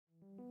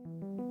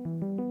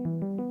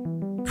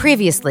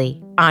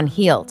Previously on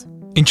Healed.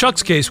 In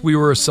Chuck's case, we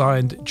were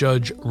assigned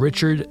Judge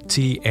Richard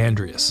T.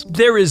 Andreas.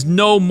 There is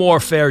no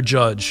more fair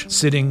judge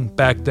sitting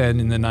back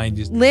then in the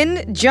 90s.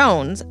 Lynn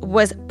Jones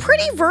was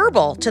pretty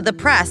verbal to the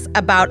press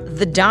about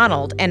the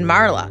Donald and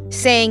Marla,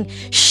 saying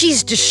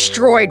she's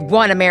destroyed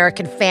one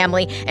American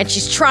family and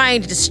she's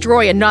trying to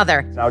destroy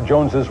another. Now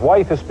Jones's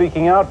wife is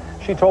speaking out.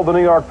 She told the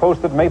New York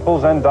Post that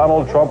Maples and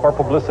Donald Trump are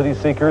publicity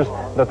seekers,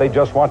 that they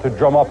just want to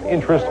drum up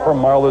interest for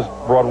Marla's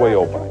Broadway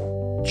opening.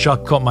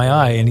 Chuck caught my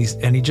eye and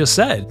he just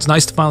said, "It's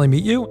nice to finally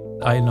meet you.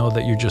 I know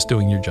that you're just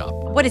doing your job."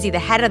 What is he, the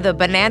head of the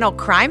banana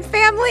crime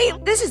family?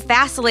 This is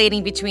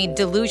vacillating between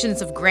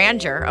delusions of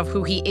grandeur of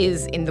who he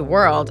is in the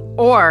world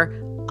or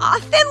a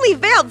thinly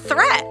veiled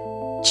threat.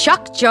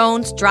 Chuck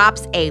Jones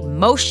drops a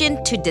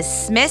motion to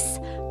dismiss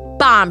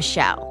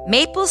bombshell.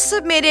 Maples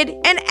submitted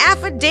an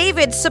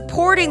affidavit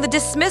supporting the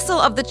dismissal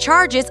of the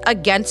charges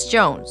against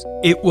Jones.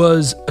 It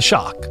was a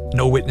shock.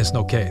 No witness,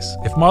 no case.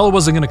 If Marla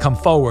wasn't going to come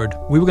forward,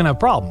 we were going to have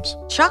problems.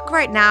 Chuck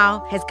right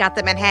now has got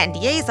the Manhattan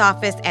DA's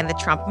office and the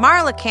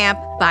Trump-Marla camp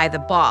by the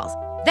balls.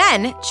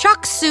 Then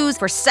Chuck sues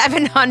for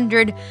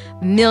 $700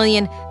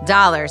 million.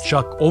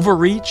 Chuck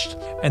overreached,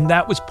 and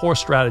that was poor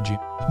strategy.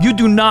 You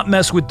do not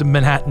mess with the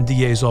Manhattan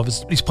DA's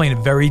office. He's playing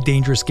a very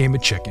dangerous game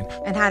of chicken.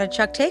 And how did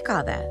Chuck take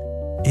all that?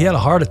 He had a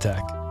heart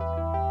attack.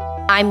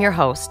 I'm your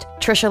host,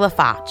 Trisha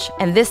LaFoch,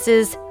 and this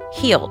is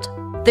Healed,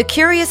 the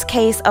curious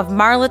case of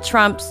Marla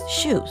Trump's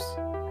shoes.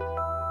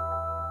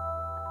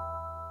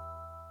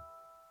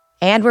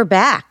 And we're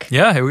back.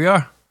 Yeah, here we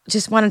are.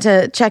 Just wanted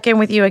to check in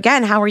with you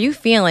again. How are you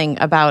feeling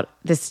about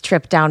this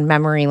trip down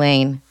memory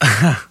lane?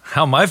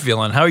 How am I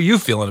feeling? How are you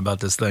feeling about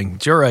this thing?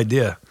 It's your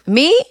idea.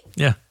 Me?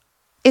 Yeah.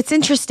 It's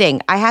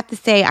interesting. I have to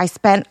say I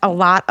spent a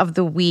lot of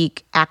the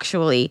week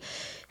actually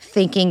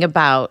thinking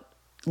about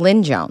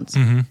Lynn Jones.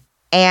 Mm-hmm.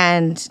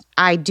 And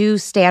I do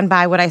stand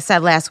by what I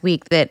said last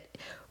week that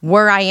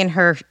were I in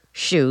her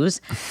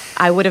shoes,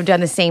 I would have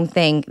done the same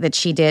thing that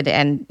she did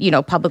and,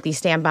 publicly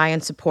stand by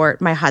and support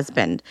my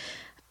husband.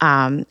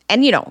 I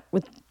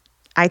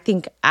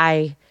think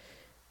I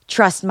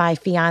trust my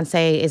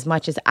fiance as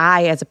much as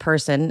I, as a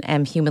person,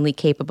 am humanly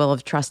capable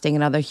of trusting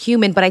another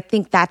human. But I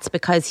think that's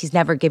because he's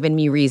never given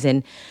me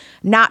reason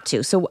not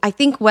to. So I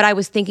think what I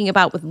was thinking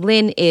about with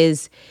Lynn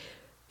is,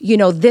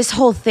 this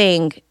whole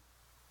thing,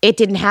 it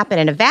didn't happen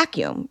in a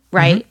vacuum,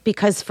 right? Mm-hmm.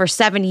 Because for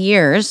 7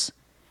 years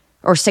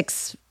or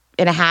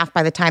 6.5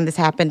 by the time this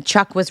happened,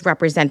 Chuck was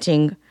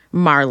representing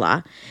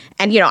Marla.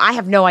 And, I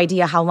have no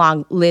idea how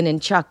long Lynn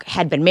and Chuck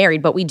had been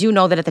married, but we do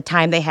know that at the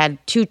time they had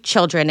 2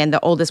 children and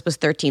the oldest was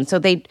 13. So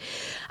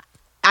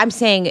I'm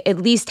saying at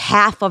least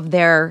half of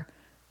their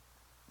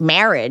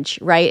marriage,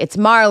 right? It's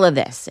Marla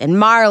this and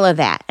Marla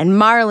that and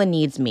Marla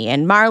needs me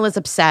and Marla's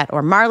upset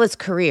or Marla's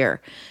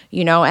career,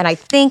 and I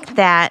think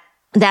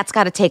that's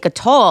got to take a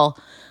toll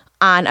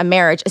on a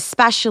marriage,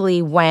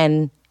 especially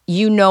when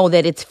you know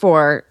that it's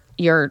for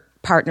your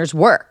partner's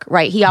work,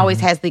 right? He always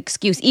has the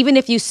excuse, even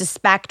if you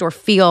suspect or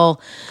feel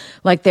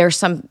like there's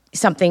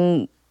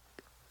something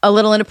a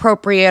little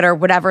inappropriate or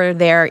whatever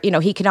there,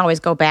 he can always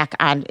go back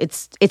on,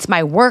 it's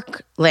my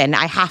work, Lynn,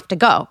 I have to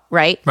go,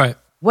 right? Right.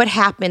 What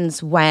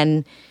happens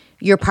when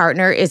your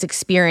partner is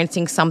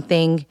experiencing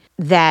something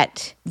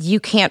that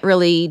you can't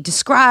really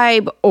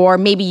describe, or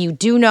maybe you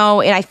do know?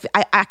 And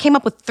I came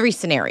up with 3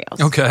 scenarios.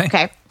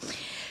 Okay.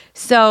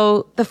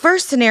 So the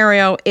first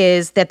scenario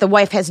is that the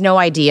wife has no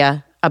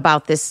idea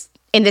about this,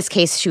 in this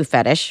case, shoe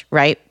fetish,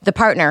 right? The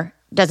partner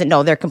doesn't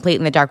know, they're completely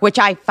in the dark, which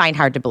I find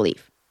hard to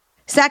believe.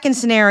 Second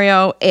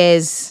scenario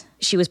is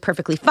she was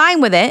perfectly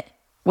fine with it,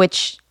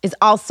 which is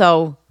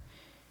also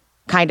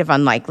kind of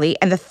unlikely.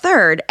 And the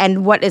third,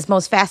 and what is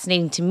most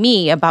fascinating to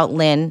me about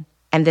Lynn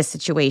and this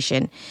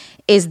situation,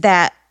 is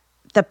that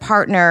the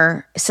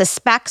partner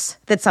suspects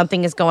that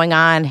something is going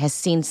on, has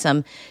seen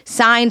some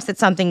signs that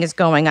something is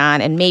going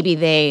on, and maybe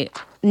they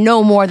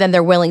know more than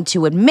they're willing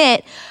to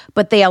admit,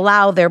 but they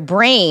allow their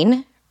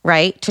brain,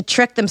 right, to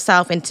trick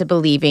themselves into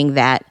believing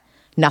that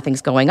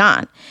nothing's going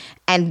on.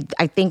 And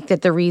I think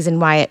that the reason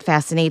why it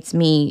fascinates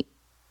me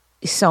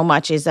so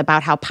much is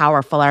about how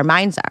powerful our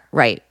minds are,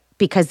 right?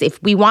 Because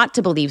if we want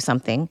to believe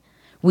something,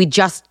 we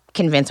just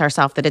convince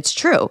ourselves that it's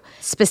true.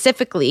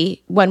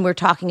 Specifically, when we're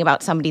talking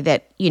about somebody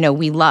that,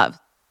 we love.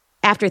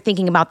 After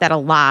thinking about that a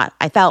lot,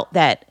 I felt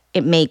that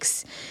it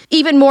makes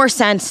even more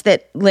sense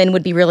that Lynn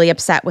would be really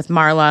upset with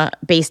Marla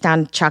based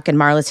on Chuck and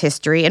Marla's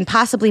history and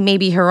possibly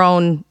maybe her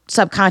own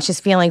subconscious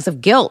feelings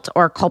of guilt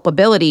or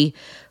culpability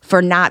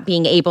for not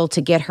being able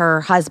to get her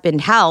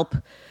husband help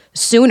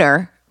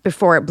sooner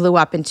before it blew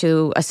up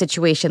into a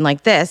situation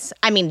like this.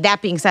 I mean,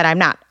 that being said, I'm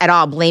not at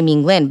all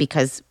blaming Lynn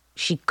because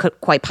she could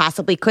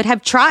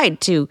have tried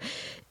to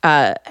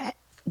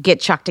get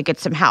Chuck to get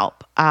some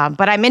help.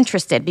 But I'm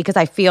interested because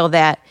I feel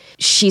that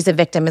she's a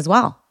victim as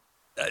well.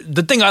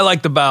 The thing I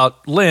liked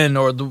about Lynn,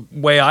 or the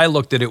way I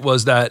looked at it,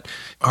 was that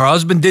her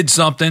husband did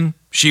something.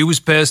 She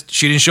was pissed.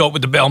 She didn't show up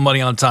with the bail money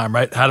on time,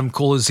 right? Had him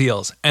cool his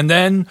heels. And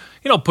then,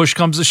 push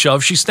comes to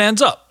shove, she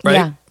stands up, right?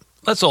 Yeah.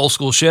 That's old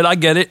school shit. I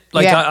get it.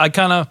 Like,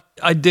 yeah.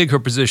 I dig her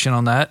position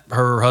on that.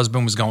 Her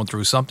husband was going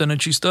through something and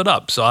she stood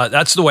up. So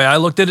that's the way I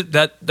looked at it.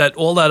 That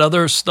all that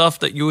other stuff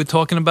that you were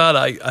talking about,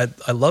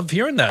 I love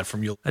hearing that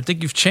from you. I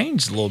think you've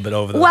changed a little bit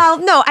over there. Well,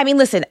 no, I mean,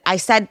 listen, I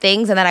said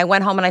things and then I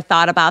went home and I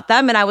thought about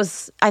them and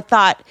I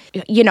thought,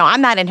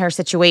 I'm not in her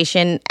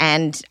situation,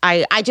 and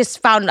I just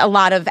found a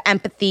lot of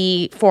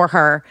empathy for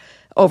her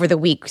over the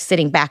week,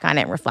 sitting back on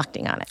it and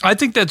reflecting on it. I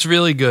think that's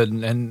really good,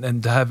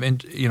 and to have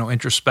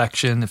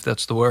introspection, if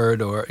that's the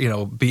word, or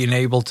being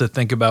able to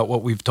think about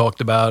what we've talked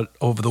about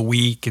over the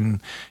week.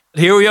 And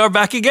here we are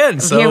back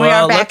again. So here we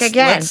are back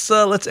again.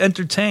 Let's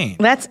entertain.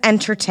 Let's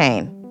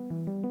entertain.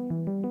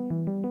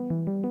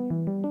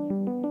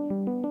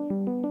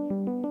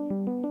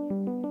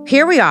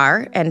 Here we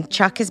are, and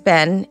Chuck has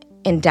been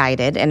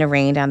indicted and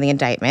arraigned on the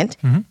indictment,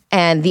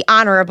 and the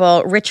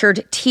Honorable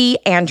Richard T.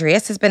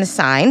 Andreas has been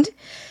assigned.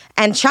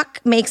 And Chuck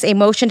makes a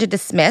motion to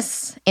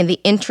dismiss in the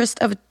interest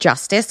of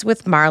justice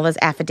with Marla's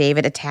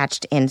affidavit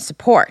attached in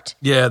support.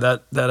 Yeah,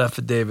 that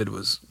affidavit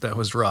was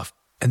rough.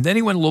 And then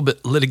he went a little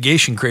bit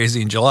litigation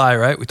crazy in July,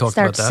 right? We talked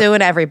about that. Starts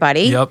suing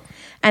everybody. Yep.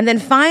 And then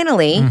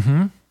finally,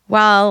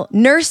 while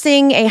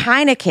nursing a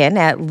Heineken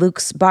at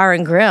Luke's Bar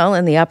and Grill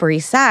in the Upper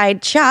East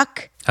Side,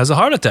 Chuck has a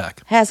heart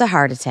attack.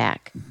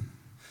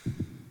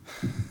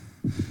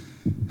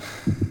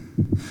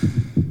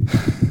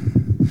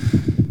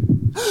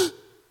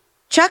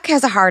 Chuck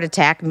has a heart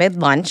attack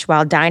mid-lunch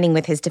while dining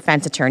with his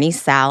defense attorney,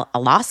 Sal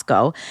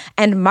Alasko,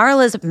 and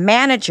Marla's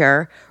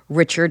manager,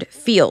 Richard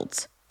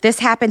Fields. This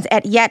happens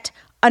at yet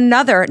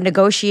another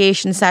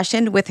negotiation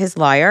session with his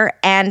lawyer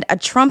and a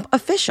Trump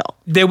official.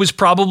 There was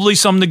probably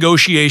some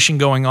negotiation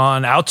going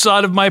on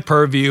outside of my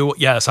purview.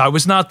 Yes, I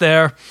was not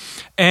there.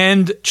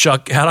 And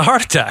Chuck had a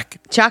heart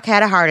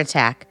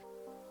attack.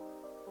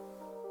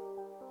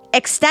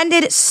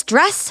 Extended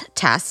stress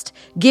test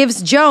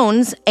gives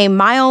Jones a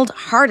mild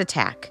heart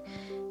attack.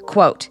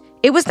 Quote,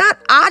 "It was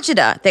not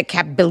agita that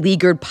kept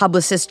beleaguered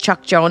publicist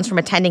Chuck Jones from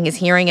attending his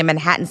hearing in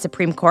Manhattan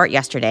Supreme Court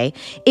yesterday.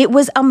 It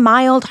was a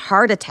mild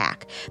heart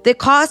attack that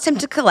caused him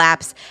to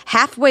collapse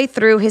halfway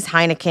through his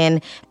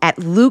Heineken at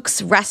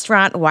Luke's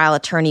restaurant while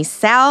attorney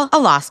Sal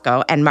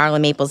Alasko and Marla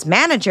Maples'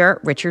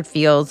 manager, Richard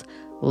Fields,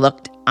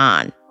 looked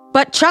on.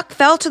 But Chuck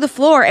fell to the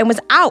floor and was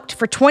out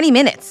for 20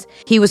 minutes.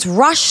 He was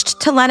rushed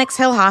to Lenox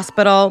Hill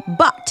Hospital,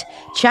 but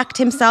checked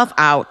himself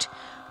out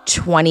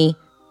 20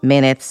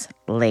 minutes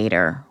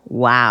later.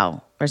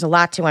 Wow. There's a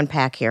lot to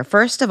unpack here.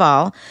 First of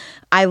all,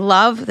 I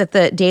love that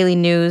the Daily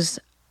News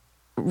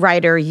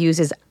writer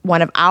uses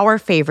one of our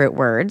favorite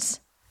words,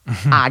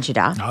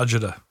 agita.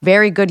 Agita.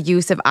 Very good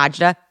use of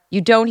agita. You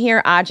don't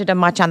hear agita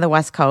much on the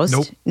West Coast.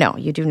 Nope. No,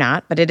 you do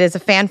not, but it is a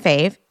fan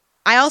fave.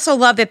 I also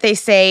love that they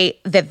say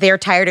that they're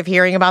tired of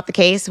hearing about the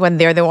case when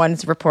they're the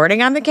ones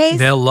reporting on the case.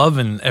 They're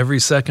loving every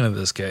second of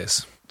this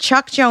case.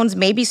 Chuck Jones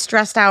may be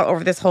stressed out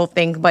over this whole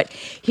thing, but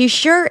he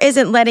sure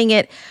isn't letting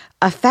it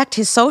affect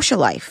his social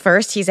life.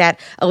 First, he's at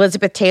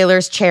Elizabeth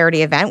Taylor's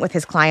charity event with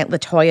his client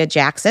LaToya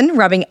Jackson,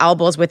 rubbing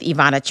elbows with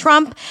Ivana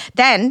Trump.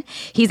 Then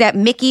he's at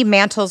Mickey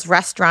Mantle's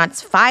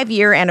restaurant's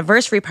 5-year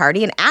anniversary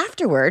party, and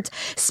afterwards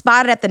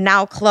spotted at the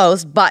now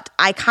closed but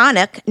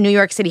iconic New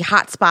York City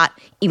hotspot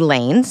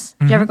Elaine's.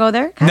 Did you ever go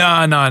there? No,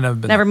 I never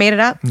been. Never made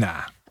it up?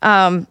 Nah.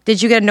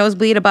 Did you get a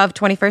nosebleed above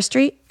 21st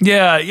Street?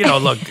 Yeah,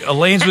 look,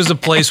 Elaine's was a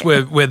place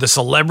where the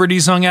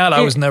celebrities hung out. I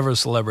was never a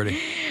celebrity.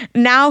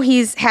 Now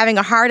he's having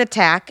a heart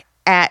attack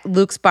at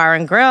Luke's Bar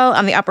and Grill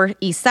on the Upper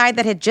East Side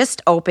that had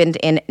just opened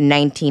in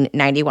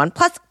 1991.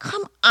 Plus,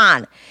 come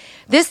on.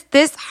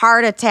 This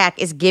heart attack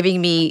is giving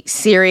me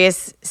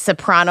serious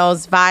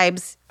Sopranos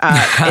vibes.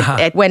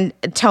 When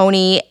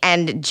Tony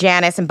and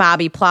Janice and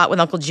Bobby plot with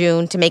Uncle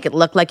June to make it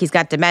look like he's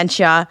got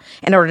dementia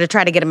in order to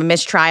try to get him a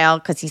mistrial,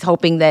 because he's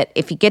hoping that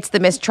if he gets the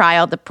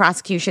mistrial, the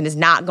prosecution is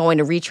not going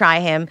to retry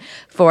him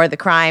for the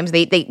crimes.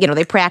 They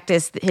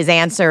practice his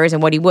answers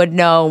and what he would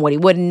know and what he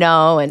wouldn't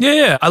know. And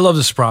yeah, I love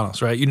The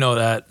Sopranos, right? You know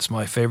that. It's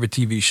my favorite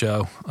TV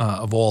show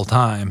of all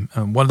time.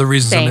 And one of the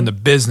reasons I'm in the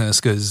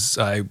business, because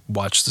I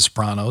watched The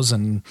Sopranos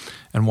and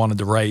wanted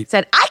to write.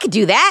 Said, I could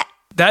do that.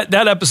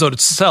 That episode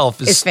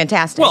itself is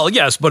fantastic. Well,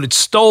 yes, but it's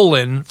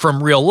stolen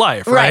from real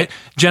life, right?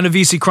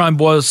 Genovese crime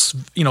boss,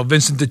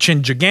 Vincent the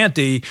Chin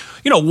Gigante,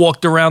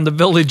 walked around the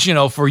village,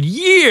 for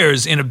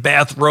years in a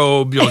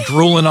bathrobe,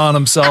 drooling on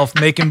himself,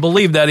 making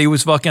believe that he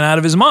was fucking out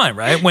of his mind,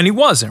 right? When he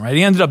wasn't, right?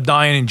 He ended up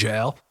dying in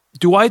jail.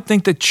 Do I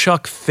think that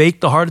Chuck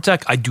faked the heart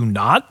attack? I do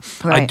not.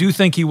 Right. I do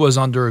think he was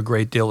under a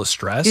great deal of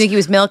stress. Do you think he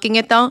was milking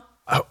it, though?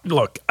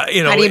 Look, how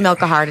do you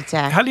milk a heart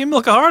attack? How do you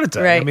milk a heart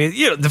attack? Right. I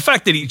mean, the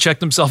fact that he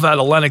checked himself out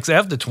of Lenox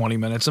after 20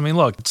 minutes,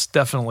 look, it's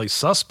definitely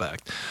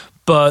suspect.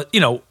 But,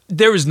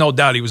 there is no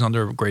doubt he was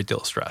under a great deal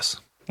of stress.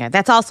 Yeah,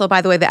 that's also,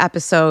 by the way, the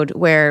episode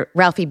where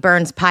Ralphie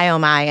burns pie oh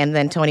my and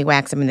then Tony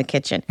whacks him in the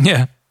kitchen.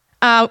 Yeah.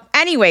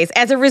 Anyways,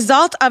 as a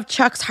result of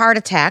Chuck's heart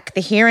attack,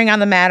 the hearing on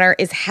the matter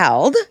is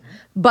held,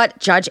 but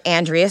Judge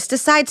Andreas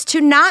decides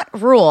to not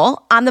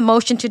rule on the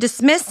motion to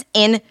dismiss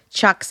in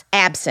Chuck's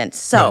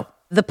absence. So... No.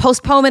 The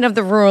postponement of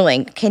the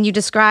ruling, can you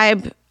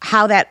describe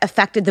how that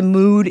affected the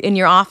mood in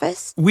your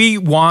office? We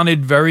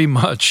wanted very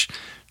much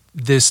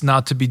this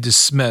not to be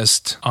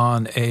dismissed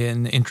on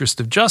an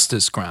interest of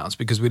justice grounds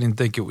because we didn't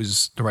think it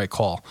was the right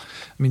call.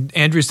 I mean,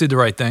 Andreas did the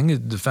right thing. The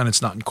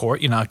defendant's not in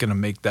court. You're not going to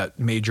make that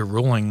major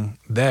ruling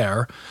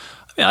there.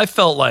 I mean, I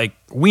felt like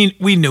we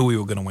knew we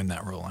were going to win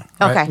that ruling.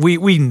 Right? Okay.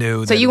 We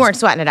knew. So you weren't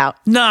sweating it out?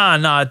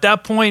 Nah. At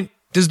that point,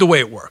 this is the way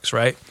it works,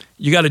 right?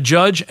 You got a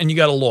judge and you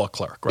got a law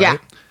clerk, right? Yeah.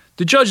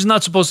 The judge is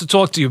not supposed to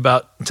talk to you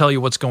tell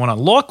you what's going on.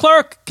 Law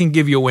clerk can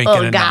give you a wink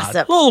and a gossip.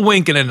 nod. A little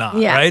wink and a nod,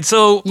 Yeah. right?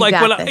 So, like,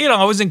 when this.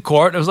 I was in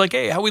court, I was like,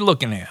 hey, how we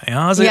looking here?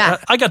 I was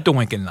like, I got the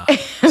wink and nod.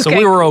 So Okay.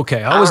 we were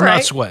okay. I was All not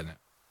right. sweating it.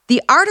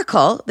 The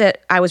article that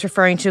I was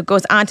referring to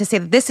goes on to say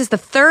that this is the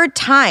third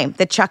time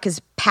that Chuck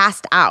has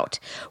passed out,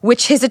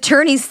 which his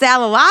attorney,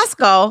 Sal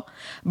Alasko,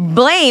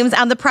 blames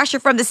on the pressure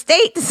from the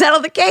state to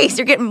settle the case.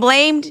 You're getting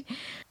blamed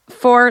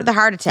for the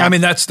heart attack. I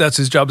mean, that's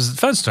his job as a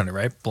defense attorney,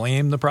 right?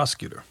 Blame the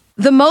prosecutor.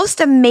 The most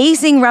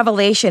amazing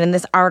revelation in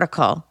this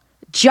article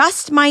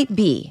just might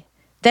be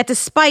that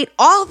despite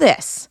all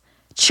this,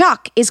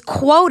 Chuck is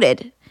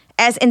quoted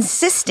as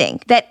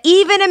insisting that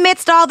even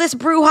amidst all this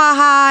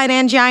brouhaha and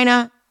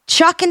angina,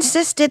 Chuck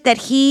insisted that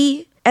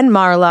he and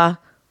Marla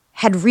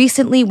had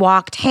recently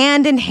walked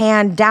hand in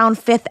hand down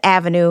Fifth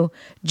Avenue,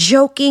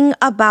 joking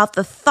about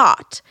the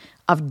thought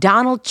of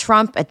Donald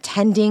Trump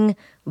attending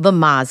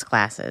Lamaze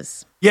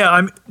classes.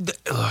 Yeah,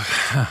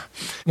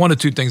 one of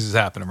two things is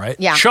happening, right?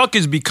 Yeah. Chuck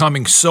is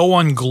becoming so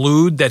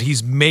unglued that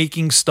he's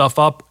making stuff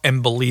up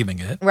and believing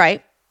it.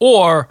 Right.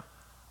 Or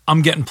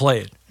I'm getting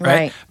played,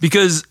 right?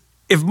 Because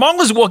if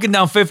Marla's walking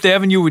down Fifth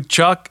Avenue with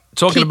Chuck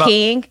talking about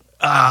peeing.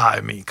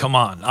 I mean, come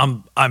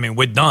on.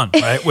 We're done,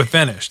 right? We're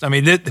finished. I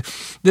mean,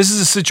 this is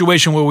a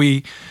situation where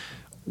we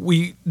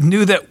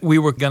knew that we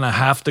were going to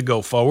have to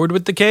go forward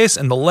with the case,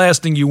 and the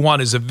last thing you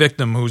want is a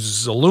victim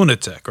who's a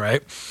lunatic,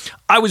 right?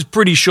 I was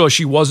pretty sure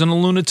she wasn't a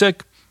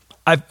lunatic.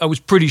 I was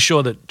pretty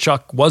sure that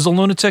Chuck was a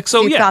lunatic,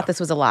 so You thought this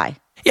was a lie.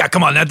 Yeah,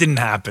 come on, that didn't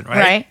happen, right?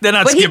 Right. They're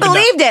not but he skipping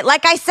believed it.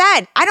 Like I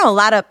said, I know a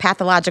lot of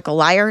pathological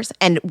liars,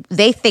 and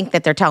they think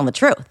that they're telling the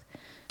truth.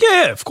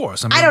 Yeah, of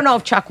course. I don't know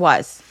if Chuck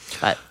was,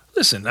 but...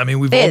 Listen, I mean,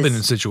 we've all been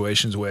in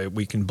situations where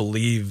we can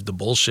believe the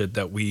bullshit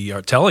that we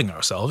are telling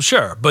ourselves,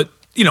 sure. But,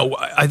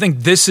 I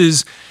think this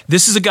is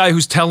a guy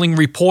who's telling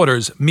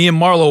reporters, me and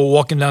Marla were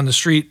walking down the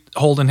street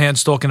holding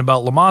hands talking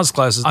about Lamaze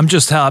classes. I'm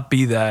just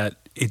happy that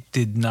it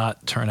did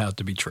not turn out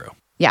to be true.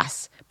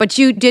 Yes, but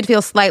you did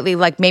feel slightly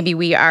like maybe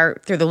we are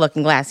through the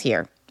looking glass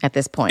here at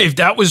this point. If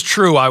that was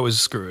true, I was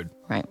screwed.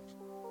 Right.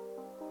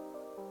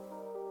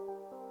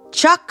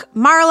 Chuck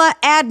Marla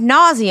ad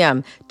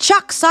nauseum.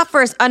 Chuck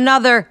suffers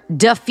another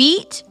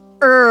defeat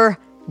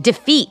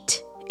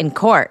in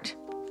court.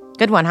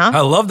 Good one, huh?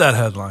 I love that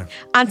headline.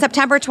 On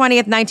September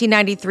 20th,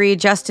 1993,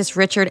 Justice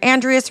Richard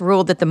Andreas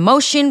ruled that the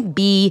motion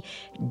be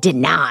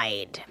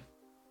denied.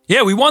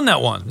 Yeah, we won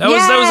that one. That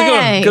was a good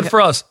one. Good for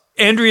us.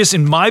 Andreas,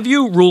 in my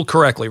view, ruled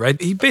correctly, right?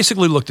 He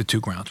basically looked at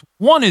two grounds.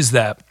 One is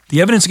that the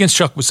evidence against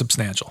Chuck was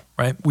substantial,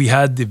 right? We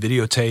had the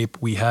videotape.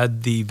 We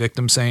had the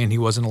victim saying he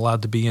wasn't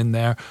allowed to be in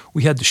there.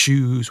 We had the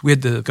shoes. We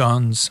had the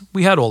guns.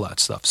 We had all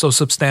that stuff. So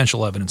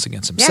substantial evidence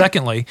against him. Yeah.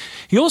 Secondly,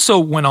 he also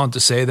went on to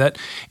say that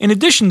in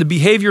addition, the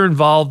behavior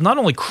involved not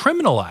only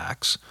criminal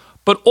acts,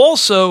 but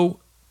also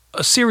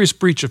a serious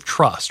breach of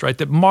trust, right?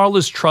 That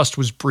Marla's trust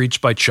was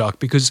breached by Chuck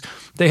because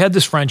they had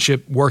this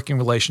friendship, working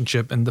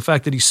relationship, and the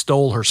fact that he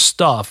stole her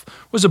stuff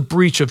was a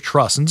breach of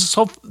trust. And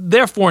so,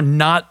 therefore,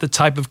 not the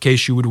type of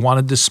case you would want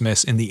to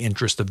dismiss in the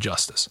interest of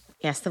justice.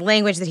 Yes, the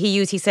language that he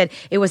used, he said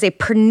it was a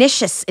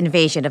pernicious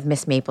invasion of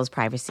Miss Maple's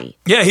privacy.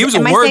 Yeah, he was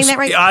Am a I wordsmith. saying that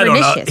right? I don't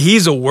know. Pernicious.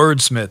 He's a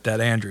wordsmith,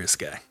 that Andreas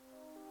guy.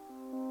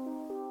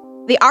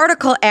 The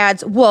article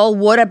adds, well,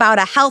 what about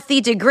a healthy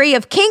degree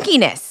of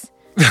kinkiness?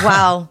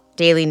 Well,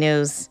 Daily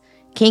News,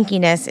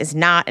 kinkiness is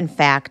not, in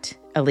fact,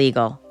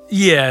 illegal.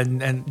 Yeah,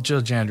 and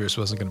Judge Andreas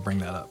wasn't going to bring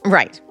that up.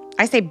 Right.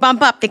 I say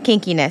bump up the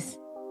kinkiness.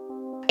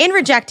 In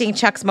rejecting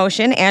Chuck's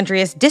motion,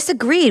 Andreas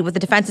disagreed with the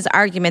defense's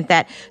argument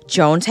that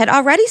Jones had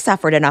already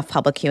suffered enough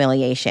public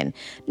humiliation.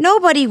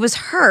 Nobody was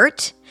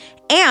hurt,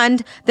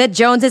 and that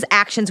Jones's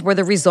actions were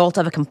the result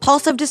of a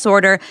compulsive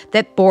disorder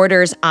that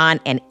borders on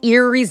an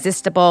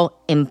irresistible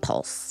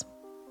impulse.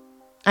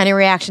 Any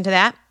reaction to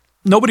that?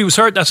 Nobody was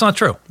hurt. That's not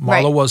true.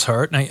 Marla Right. was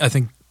hurt. And I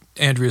think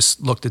Andreas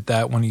looked at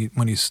that when he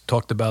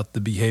talked about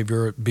the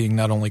behavior being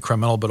not only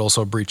criminal but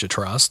also a breach of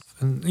trust.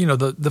 And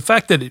the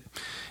fact that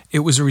it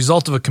was a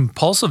result of a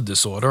compulsive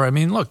disorder. I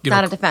mean, look,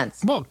 Not a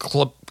defense. Well,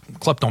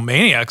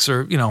 kleptomaniacs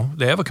are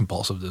they have a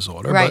compulsive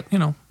disorder, Right.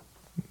 but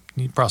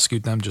you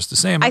prosecute them just the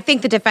same. I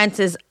think the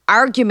defense's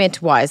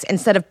argument was,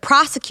 instead of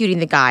prosecuting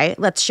the guy,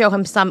 let's show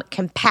him some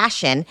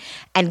compassion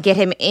and get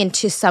him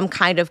into some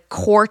kind of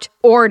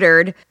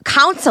court-ordered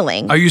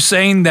counseling. Are you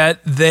saying that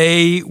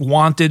they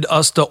wanted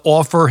us to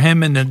offer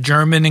him an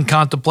adjournment in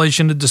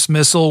contemplation of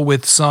dismissal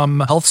with some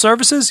health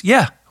services?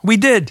 Yeah, we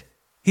did.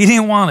 He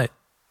didn't want it.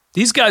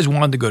 These guys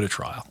wanted to go to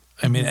trial.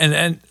 I mean,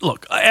 and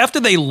look, after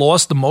they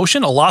lost the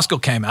motion,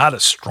 Alasko came out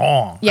as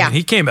strong. Yeah. I mean,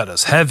 he came out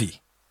as heavy.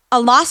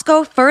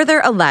 Alasko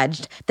further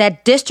alleged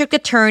that District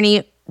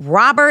Attorney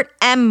Robert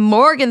M.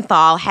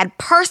 Morgenthau had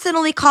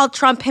personally called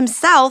Trump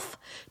himself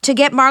to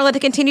get Marla to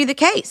continue the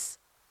case.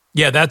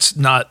 Yeah, that's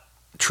not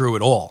true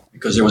at all.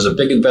 Because there was a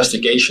big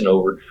investigation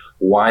over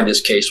why this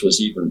case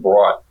was even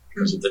brought.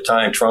 Because at the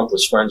time, Trump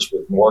was friends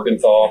with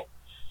Morgenthau.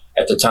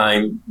 At the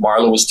time,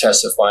 Marla was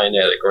testifying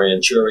at a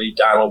grand jury.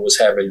 Donald was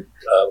having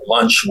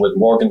lunch with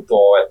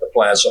Morgenthau at the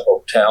Plaza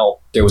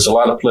Hotel. There was a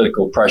lot of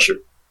political pressure.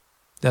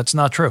 That's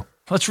not true.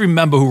 Let's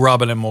remember who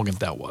Robert M.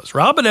 Morgenthau was.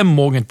 Robert M.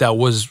 Morgenthau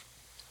was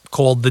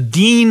called the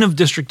Dean of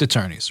District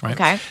Attorneys, right?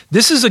 Okay.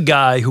 This is a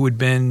guy who had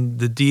been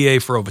the DA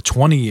for over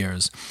 20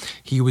 years.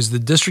 He was the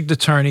district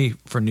attorney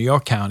for New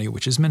York County,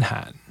 which is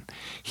Manhattan.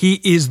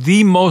 He is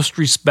the most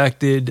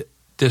respected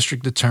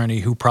district attorney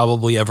who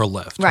probably ever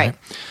lived. Right.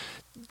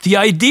 The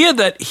idea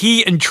that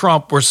he and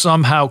Trump were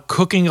somehow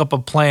cooking up a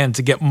plan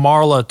to get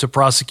Marla to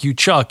prosecute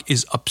Chuck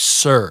is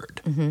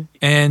absurd. Mm-hmm.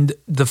 And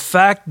the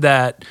fact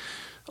that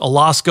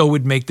Alasko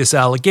would make this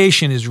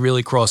allegation is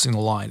really crossing the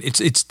line.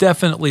 It's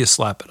definitely a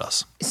slap at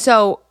us.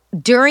 So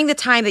during the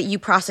time that you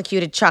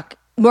prosecuted Chuck,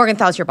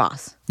 Morgenthau's your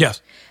boss?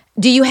 Yes.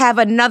 Do you have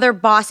another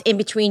boss in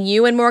between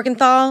you and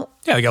Morgenthau?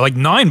 Yeah, I got like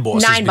 9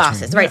 bosses. 9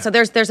 bosses, right? Yeah. So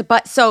there's a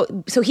but. So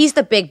he's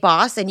the big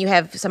boss, and you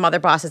have some other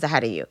bosses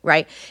ahead of you,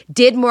 right?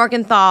 Did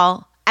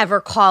Morgenthau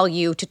ever call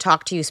you to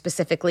talk to you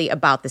specifically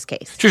about this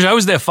case? Tricia, I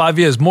was there 5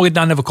 years.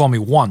 Morgenthau never called me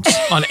once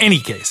on any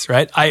case,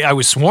 right? I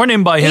was sworn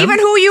in by him. Even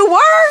who you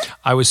were?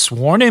 I was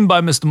sworn in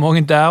by Mr.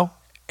 Morgenthau,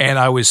 and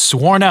I was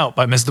sworn out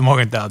by Mr.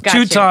 Morgenthau. Gotcha.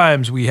 2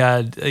 times we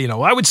had,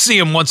 I would see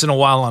him once in a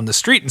while on the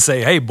street and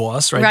say, hey,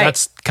 boss, right?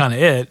 That's kind of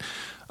it,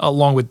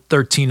 along with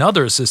 13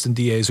 other assistant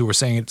DAs who were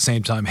saying at the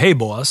same time, hey,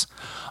 boss.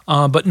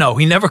 But no,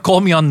 he never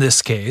called me on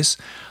this case.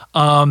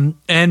 And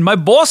my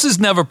bosses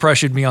never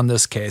pressured me on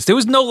this case. There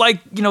was no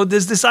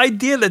there's this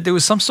idea that there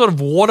was some sort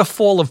of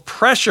waterfall of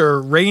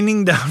pressure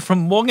raining down from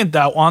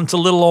Morgenthau onto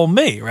little old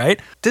me, right?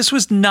 This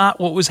was not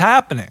what was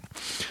happening.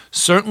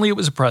 Certainly it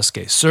was a press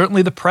case.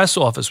 Certainly the press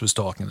office was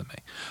talking to me.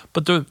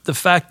 But the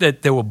fact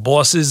that there were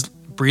bosses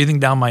breathing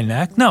down my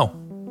neck, no.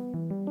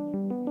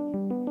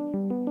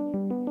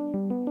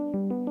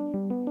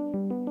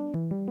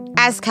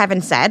 As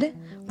Kevin said,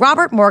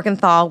 Robert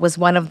Morgenthau was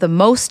one of the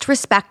most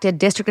respected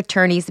district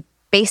attorneys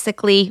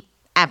basically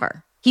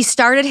ever. He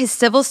started his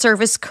civil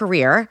service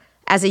career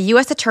as a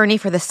U.S. attorney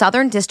for the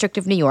Southern District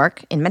of New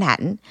York in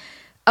Manhattan,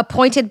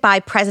 appointed by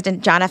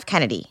President John F.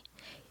 Kennedy,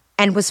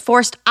 and was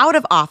forced out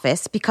of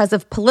office because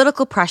of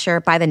political pressure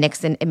by the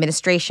Nixon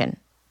administration.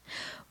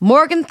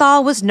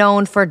 Morgenthau was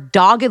known for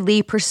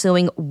doggedly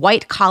pursuing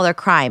white-collar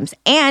crimes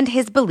and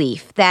his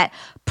belief that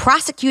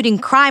prosecuting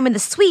crime in the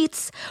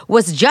suites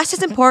was just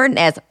as important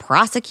as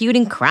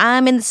prosecuting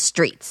crime in the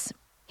streets.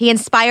 He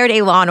inspired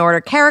a Law &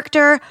 Order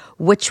character,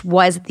 which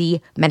was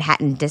the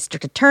Manhattan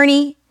District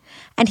Attorney,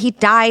 and he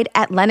died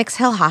at Lenox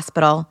Hill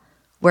Hospital,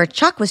 where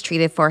Chuck was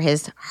treated for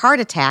his heart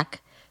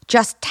attack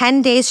just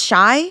 10 days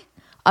shy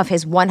of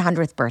his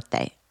 100th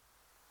birthday.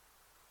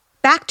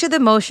 Back to the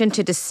motion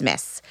to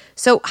dismiss.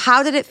 So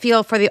how did it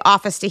feel for the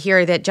office to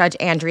hear that Judge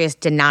Andreas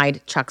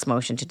denied Chuck's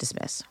motion to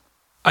dismiss?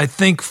 I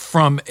think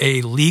from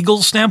a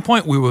legal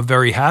standpoint, we were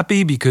very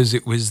happy because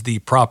it was the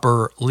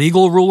proper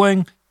legal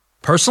ruling.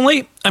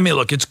 Personally,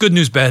 look, it's good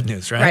news, bad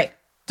news, right? Right.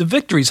 The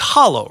victory's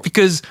hollow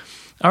because,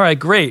 all right,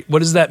 great. What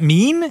does that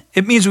mean?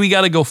 It means we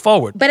got to go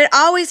forward. But it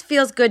always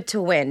feels good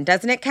to win,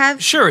 doesn't it,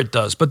 Kev? Sure it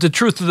does. But the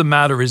truth of the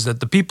matter is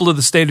that the people of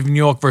the state of New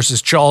York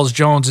versus Charles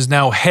Jones is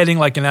now heading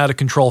like an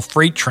out-of-control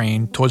freight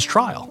train towards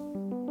trial.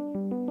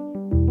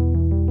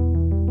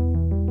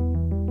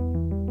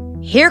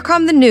 Here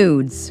come the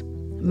nudes.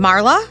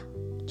 Marla?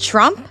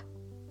 Trump?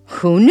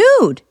 Who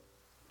nude?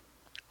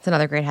 It's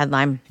another great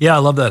headline. Yeah, I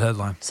love that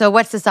headline. So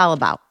what's this all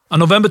about? On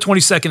November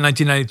 22nd,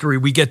 1993,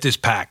 we get this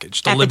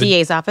package. At the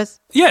DA's office?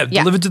 Yeah,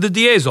 delivered to the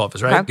DA's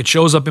office, right? Okay. It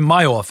shows up in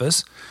my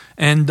office,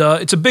 and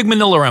it's a big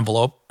manila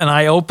envelope, and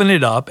I open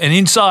it up, and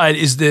inside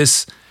is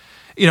this,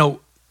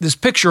 this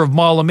picture of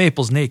Marla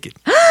Maples naked.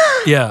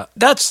 Yeah,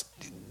 that's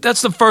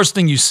the first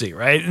thing you see,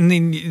 right? And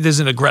then there's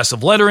an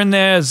aggressive letter in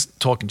there, it's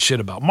talking shit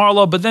about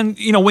Marla, but then,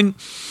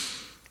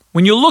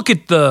 when you look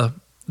at the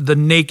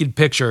naked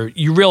picture,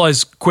 you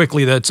realize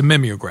quickly that it's a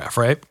mimeograph,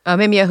 right?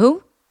 A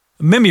who?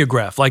 A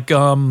mimeograph, like, I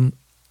don't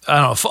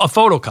know, a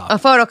photocopy. A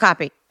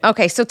photocopy.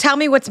 Okay, so tell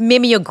me what's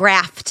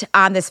mimeographed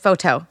on this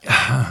photo.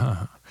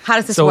 How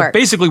does this work? So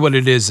basically what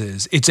it is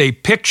it's a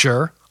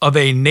picture of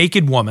a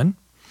naked woman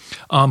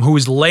who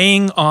is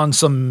laying on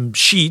some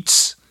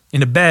sheets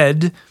in a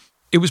bed.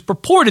 It was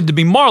purported to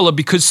be Marla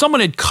because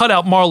someone had cut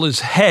out Marla's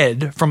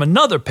head from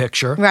another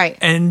picture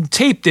and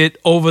taped it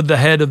over the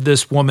head of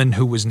this woman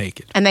who was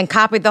naked. And then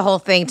copied the whole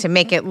thing to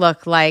make it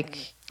look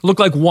like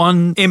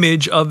one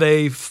image of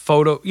a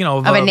photo,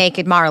 of a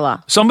naked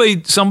Marla.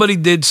 Somebody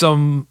did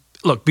some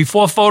look,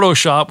 before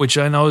Photoshop, which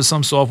I know is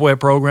some software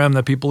program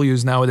that people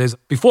use nowadays,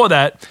 before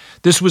that,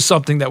 this was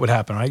something that would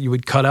happen, right? You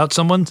would cut out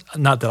someone's,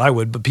 not that I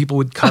would, but people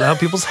would cut out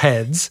people's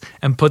heads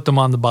and put them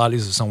on the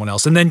bodies of someone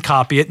else and then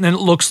copy it, and then it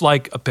looks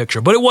like a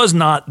picture. But it was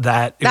not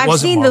that. I've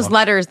seen those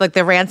letters, like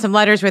the ransom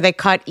letters where they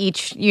cut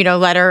each,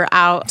 letter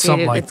out.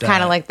 Something like that. It's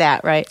kind of like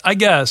that, right? I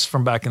guess,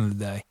 from back in the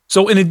day.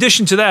 So in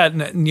addition to that,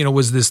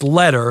 was this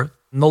letter.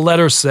 And the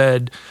letter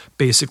said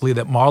basically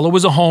that Marla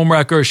was a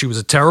homewrecker. She was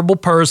a terrible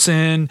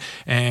person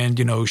and,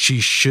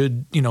 she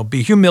should,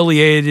 be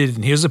humiliated.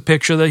 And here's a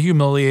picture that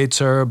humiliates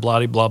her,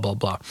 blah, blah, blah,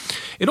 blah.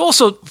 It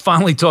also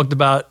finally talked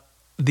about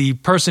the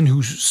person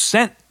who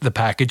sent the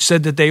package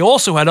said that they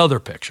also had other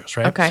pictures,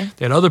 right? Okay.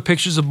 They had other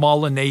pictures of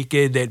Marla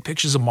naked. They had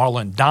pictures of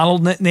Marla and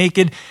Donald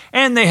naked.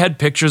 And they had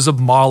pictures of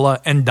Marla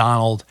and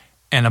Donald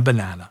and a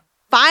banana.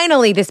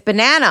 Finally, this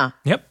banana.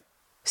 Yep.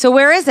 So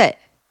where is it?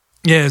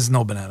 Yeah, there's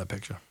no banana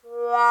picture.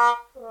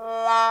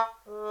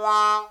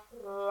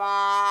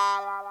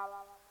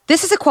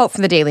 This is a quote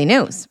from the Daily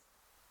News.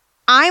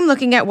 I'm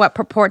looking at what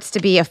purports to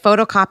be a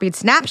photocopied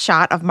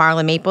snapshot of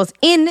Marla Maples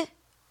in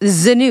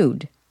the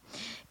nude.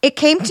 It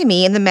came to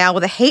me in the mail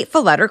with a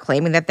hateful letter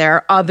claiming that there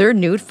are other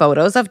nude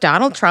photos of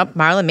Donald Trump,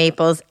 Marla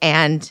Maples,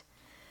 and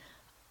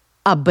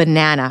a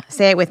banana.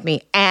 Say it with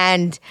me.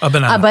 And a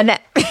banana. A banana.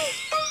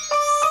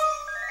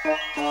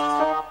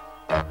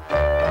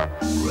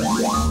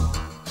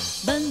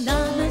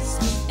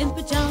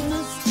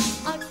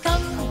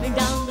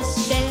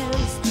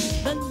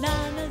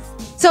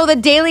 So the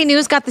Daily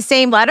News got the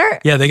same letter?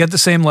 Yeah, they got the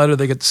same letter.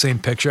 They got the same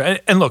picture.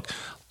 And look,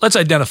 let's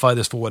identify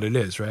this for what it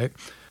is, right?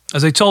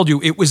 As I told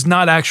you, it was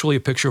not actually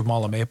a picture of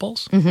Marla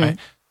Maples, right?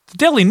 The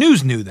Daily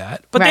News knew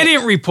that, but they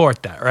didn't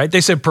report that, right?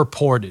 They said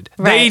purported.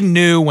 Right. They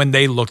knew when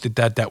they looked at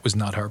that was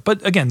not her.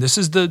 But again, this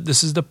is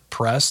the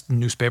press, the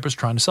newspapers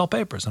trying to sell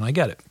papers, and I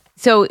get it.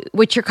 So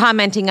what you're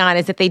commenting on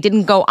is that they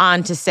didn't go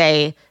on to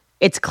say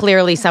it's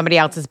clearly somebody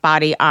else's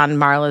body on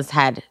Marla's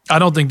head. I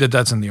don't think that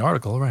that's in the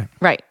article, right?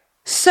 Right.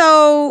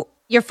 So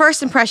your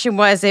first impression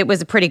was it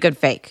was a pretty good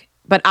fake,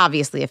 but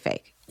obviously a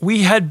fake.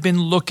 We had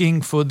been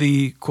looking for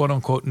the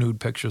quote-unquote nude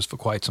pictures for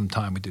quite some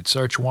time. We did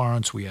search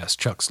warrants. We asked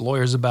Chuck's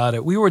lawyers about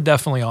it. We were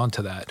definitely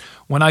onto that.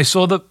 When I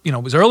saw it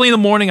was early in the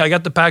morning. I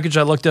got the package.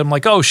 I looked at it. I'm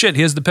like, oh, shit,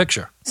 here's the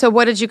picture. So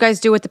what did you guys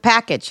do with the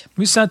package?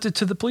 We sent it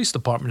to the police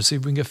department to see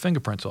if we can get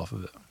fingerprints off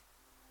of it.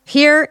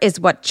 Here is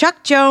what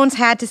Chuck Jones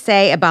had to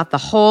say about the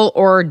whole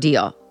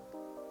ordeal.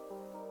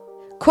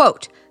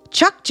 Quote,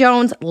 Chuck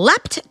Jones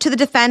leapt to the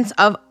defense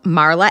of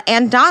Marla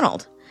and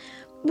Donald.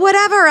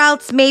 Whatever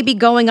else may be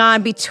going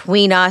on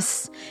between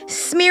us,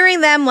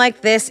 smearing them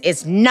like this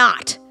is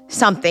not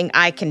something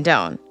I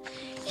condone.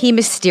 He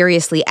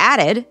mysteriously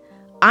added,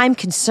 I'm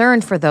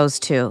concerned for those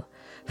two.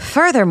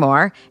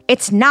 Furthermore,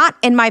 it's not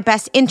in my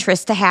best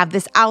interest to have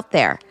this out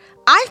there.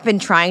 I've been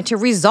trying to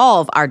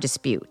resolve our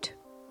dispute.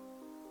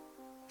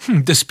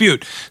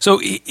 Dispute. So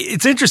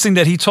it's interesting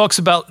that he talks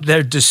about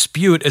their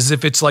dispute as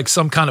if it's like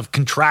some kind of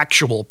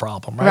contractual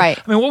problem, right? Right.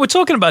 I mean, what we're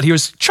talking about here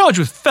is charged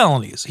with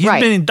felonies. He's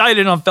been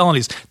indicted on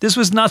felonies. This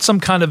was not some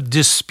kind of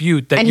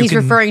dispute that he's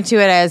referring to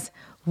it as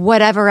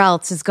whatever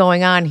else is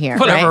going on here.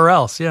 Whatever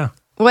else, yeah.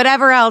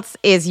 Whatever else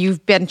is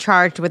you've been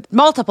charged with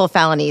multiple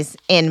felonies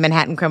in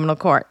Manhattan Criminal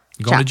Court.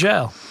 You're going to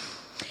jail.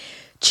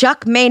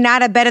 Chuck may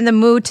not have been in the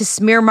mood to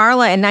smear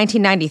Marla in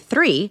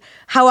 1993.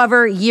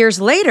 However,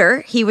 years later,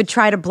 he would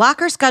try to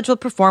block her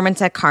scheduled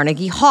performance at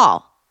Carnegie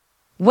Hall.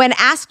 When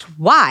asked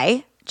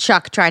why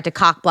Chuck tried to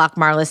cock-block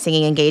Marla's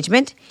singing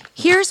engagement,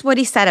 here's what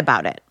he said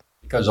about it.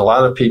 Because a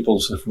lot of people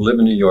who live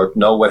in New York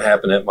know what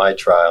happened at my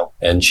trial.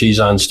 And she's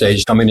on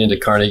stage coming into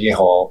Carnegie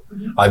Hall.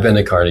 I've been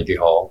to Carnegie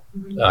Hall.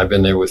 I've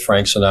been there with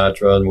Frank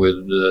Sinatra and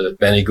with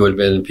Benny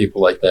Goodman and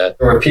people like that.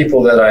 There were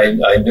people that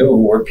I knew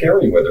who were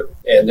appearing with her.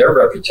 And their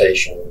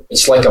reputation,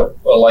 it's like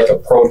a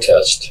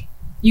protest.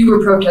 You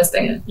were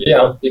protesting it?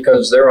 Yeah,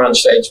 because they're on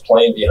stage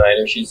playing behind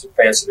her. She's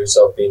fancied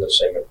herself being a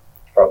singer.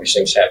 Probably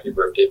sings Happy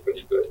Birthday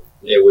pretty good.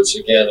 It was,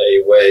 again,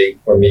 a way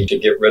for me to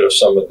get rid of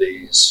some of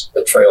these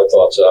betrayal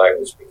thoughts that I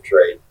was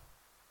betrayed.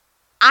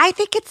 I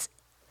think it's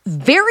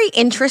very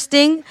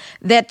interesting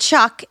that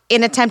Chuck,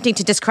 in attempting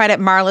to discredit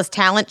Marla's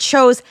talent,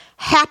 chose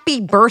Happy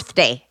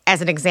Birthday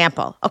as an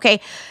example, okay?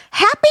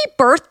 Happy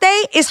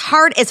Birthday is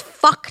hard as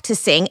fuck to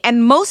sing,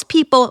 and most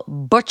people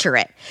butcher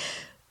it.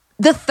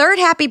 The third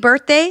Happy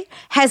Birthday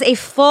has a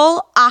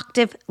full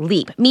octave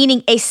leap,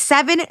 meaning a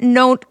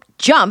 7-note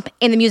jump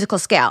in the musical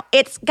scale.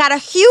 It's got a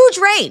huge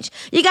range.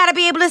 You got to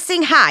be able to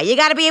sing high. You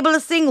got to be able to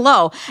sing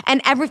low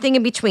and everything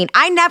in between.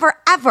 I never,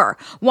 ever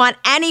want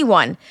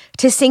anyone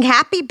to sing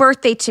Happy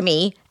Birthday to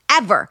me,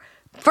 ever.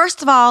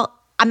 First of all,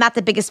 I'm not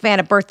the biggest fan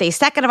of birthdays.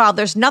 Second of all,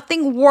 there's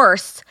nothing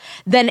worse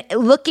than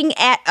looking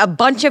at a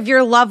bunch of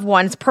your loved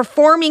ones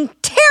performing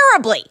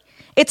terribly.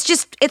 It's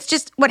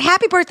just when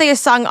Happy Birthday is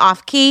sung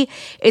off key,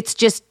 it's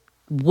just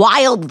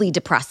wildly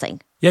depressing.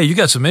 Yeah, you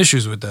got some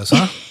issues with this,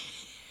 huh?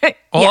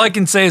 All I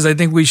can say is I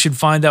think we should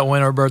find out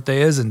when her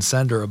birthday is and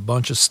send her a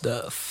bunch of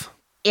stuff.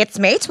 it's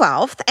May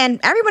 12th, and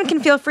everyone can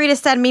feel free to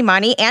send me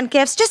money and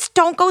gifts. Just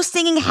don't go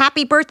singing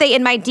happy birthday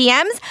in my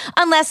DMs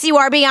unless you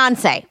are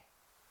Beyonce.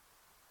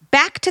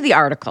 Back to the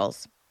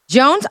articles.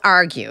 Jones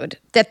argued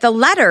that the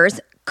letters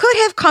could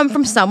have come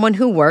from someone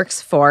who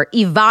works for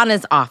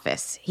Ivana's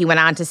office. He went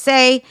on to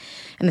say,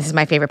 and this is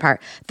my favorite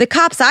part, the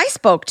cops I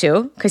spoke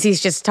to, because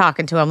he's just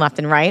talking to him left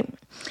and right,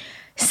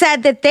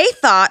 said that they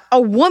thought a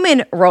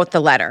woman wrote the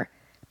letter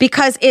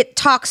because it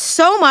talks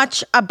so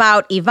much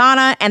about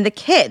Ivana and the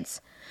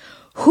kids.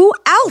 Who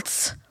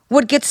else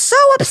would get so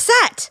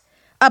upset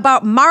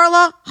about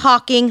Marla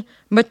hawking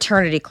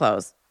maternity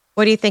clothes?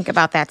 What do you think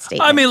about that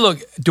statement? I mean, look,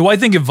 do I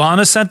think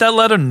Ivana sent that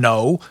letter?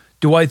 No.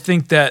 Do I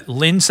think that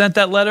Lynn sent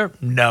that letter?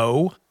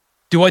 No.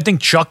 Do I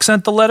think Chuck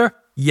sent the letter?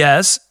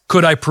 Yes.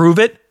 Could I prove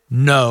it?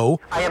 No.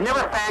 I have never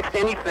faxed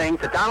anything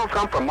to Donald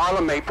Trump or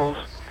Marla Maples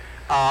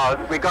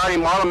regarding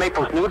Marla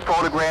Maples' nude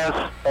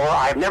photographs, or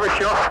I've never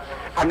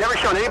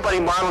shown anybody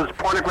Marla's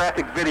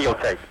pornographic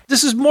videotape.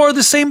 This is more of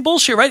the same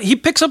bullshit, right? He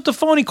picks up the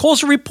phone, he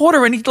calls a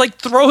reporter, and he like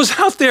throws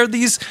out there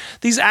these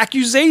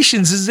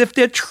accusations as if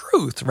they're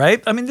truth,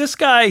 right? I mean, this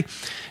guy,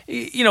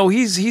 you know,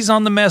 he's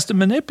on the master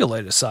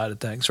manipulator side of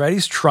things, right?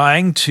 He's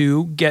trying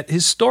to get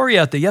his story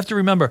out there. You have to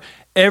remember,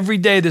 every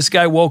day this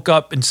guy woke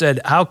up and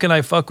said, how can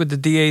I fuck with the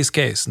DA's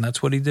case? And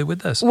that's what he did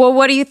with this. Well,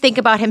 what do you think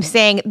about him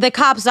saying, the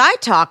cops I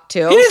talked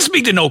to? He didn't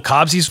speak to no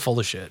cops. He's full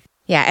of shit.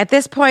 Yeah, at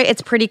this point,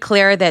 it's pretty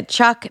clear that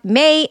Chuck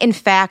may, in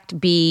fact,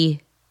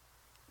 be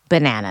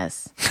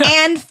bananas.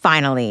 And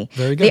finally,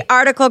 the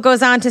article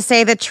goes on to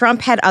say that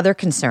Trump had other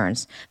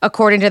concerns.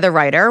 According to the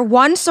writer,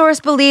 one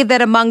source believed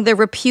that among the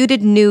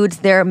reputed nudes,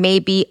 there may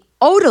be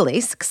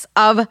odalisques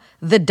of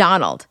the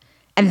Donald.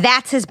 And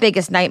that's his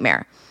biggest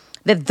nightmare,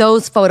 that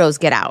those photos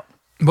get out.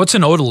 What's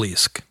an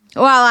odalisque?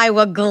 Well, I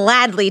will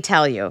gladly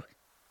tell you.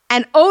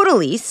 An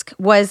odalisque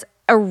was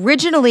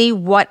originally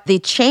what the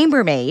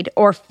chambermaid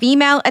or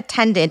female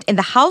attendant in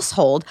the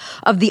household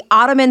of the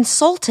Ottoman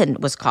Sultan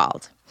was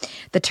called.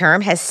 The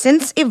term has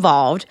since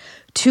evolved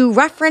to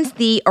reference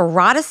the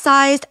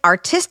eroticized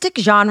artistic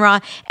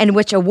genre in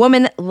which a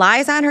woman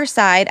lies on her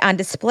side on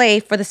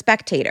display for the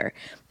spectator.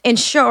 In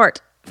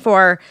short,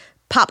 for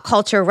pop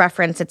culture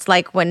reference, it's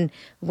like when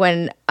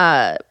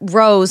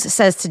Rose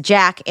says to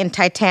Jack in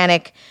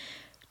Titanic,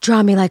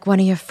 "Draw me like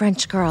one of your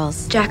French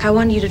girls." Jack, I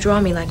want you to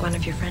draw me like one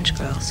of your French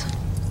girls.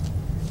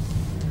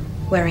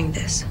 Wearing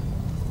this.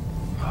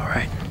 All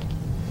right.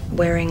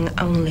 Wearing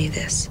only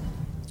this.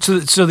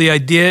 So the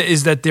idea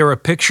is that there are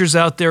pictures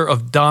out there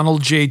of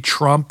Donald J.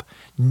 Trump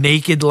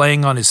naked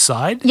laying on his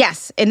side?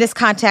 Yes. In this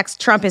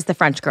context, Trump is the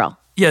French girl.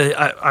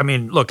 Yeah, I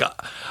mean, look,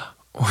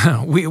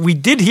 we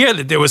did hear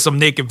that there was some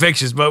naked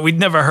pictures, but we'd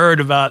never heard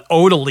about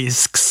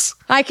odalisques.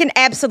 I can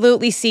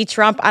absolutely see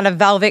Trump on a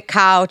velvet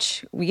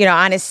couch, you know,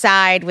 on his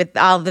side with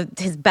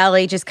his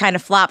belly just kind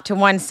of flopped to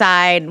one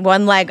side,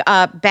 one leg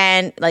up,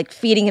 bent, like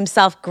feeding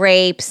himself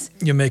grapes.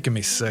 You're making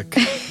me sick.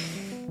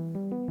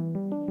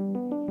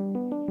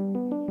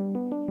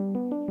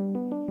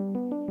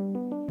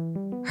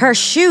 Her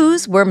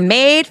shoes were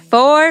made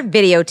for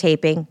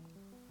videotaping.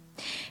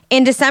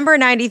 In December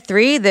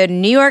 93, the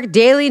New York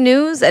Daily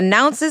News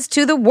announces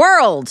to the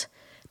world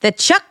that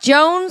Chuck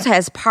Jones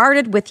has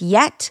parted with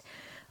yet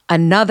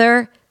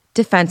another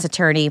defense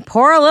attorney.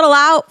 Pour a little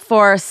out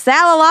for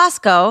Sal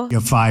Alasko.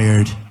 You're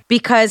fired.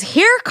 Because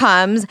here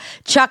comes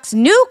Chuck's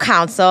new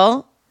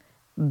counsel,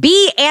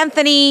 B.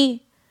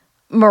 Anthony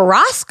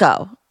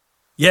Marasco.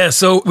 Yeah,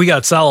 so we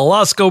got Sal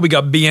Alasko, we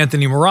got B.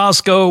 Anthony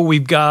Marasco,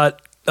 we've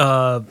got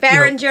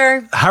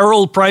Farringer,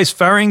 Harold Price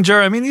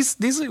Farringer. I mean, these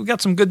we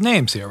got some good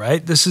names here,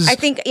 right? This is. I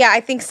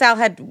think Sal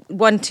had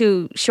one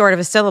too short of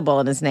a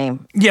syllable in his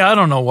name. Yeah, I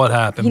don't know what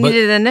happened. He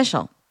needed an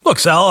initial. Look,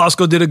 Sal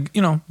Alasko did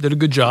a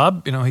good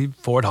job. You know, he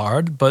fought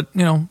hard, but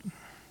you know,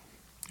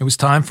 it was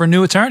time for a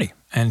new attorney,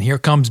 and here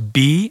comes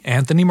B.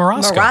 Anthony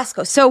Marasco.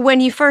 Marasco. So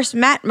when you first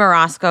met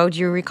Marasco, do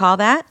you recall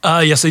that?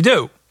 Yes, I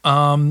do.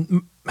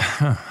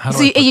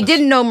 So you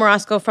didn't know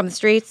Marasco from the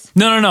streets?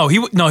 No.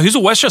 He's a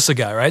Westchester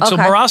guy, right? Okay. So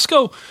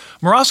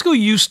Marasco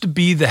used to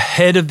be the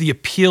head of the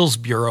appeals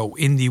bureau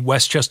in the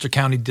Westchester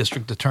County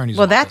District Attorney's Office.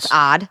 Well, that's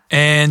odd.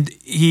 And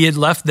he had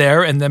left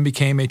there and then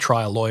became a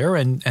trial lawyer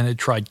and had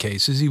tried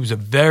cases. He was a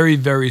very,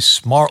 very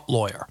smart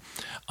lawyer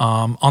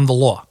on the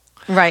law.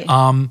 Right.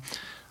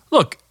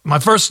 Look, my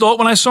first thought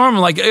when I saw him,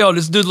 I'm like, yo,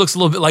 this dude looks a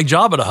little bit like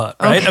Jabba the Hutt,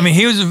 right? Okay. I mean,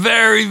 he was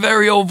very,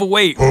 very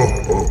overweight.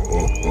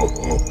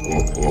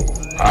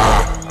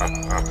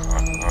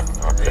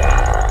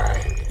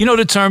 You know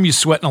the term "you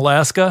sweat in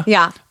Alaska"?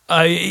 Yeah.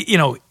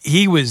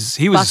 He was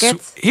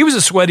Buckets? He was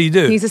a sweaty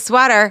dude. He's a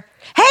sweater.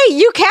 Hey,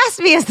 you cast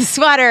me as the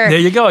sweater. There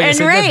you go. Yes,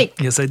 and I did.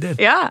 Yes, I did.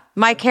 Yeah.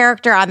 My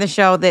character on the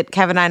show that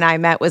Kevin and I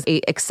met was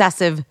a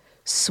excessive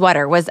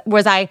sweater. Was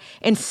I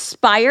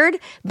inspired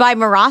by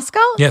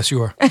Marasco? Yes, you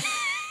were.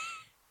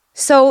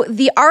 So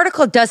the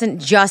article doesn't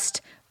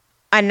just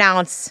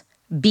announce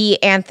B.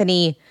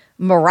 Anthony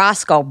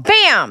Marasco,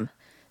 bam,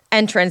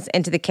 entrance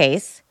into the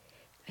case.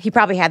 He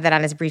probably had that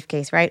on his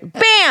briefcase, right?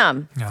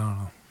 Bam! I don't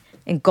know.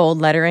 In gold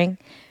lettering.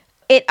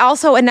 it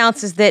also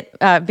announces that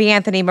B.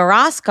 Anthony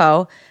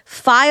Marasco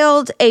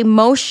filed a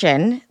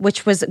motion,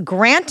 which was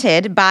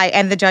granted by,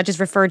 and the judge is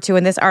referred to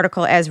in this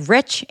article as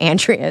Rich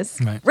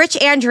Andreas. Right.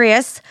 Rich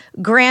Andreas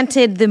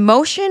granted the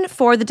motion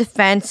for the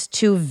defense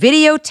to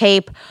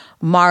videotape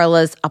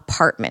Marla's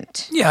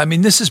apartment. Yeah, I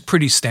mean, this is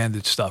pretty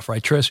standard stuff,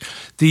 right, Trish?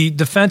 The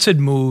defense had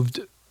moved,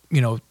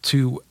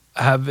 to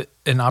have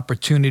an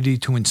opportunity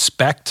to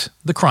inspect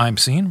the crime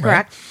scene, right?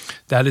 Correct.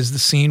 That is the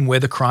scene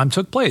where the crime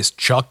took place.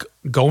 Chuck,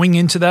 going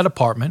into that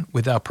apartment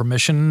without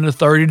permission and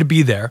authority to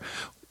be there,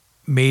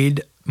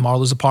 made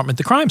Marla's apartment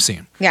the crime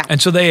scene. Yeah.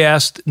 And so they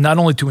asked not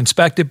only to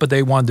inspect it, but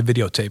they wanted to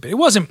videotape it.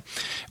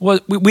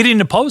 We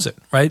didn't oppose it,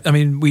 right? I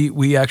mean,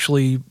 we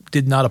actually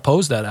did not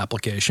oppose that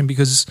application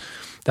because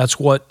that's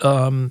what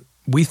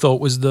we thought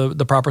was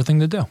the proper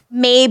thing to do.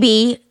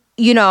 Maybe,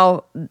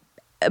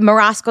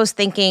 Marasco's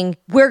thinking,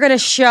 we're going to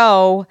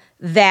show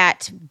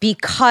that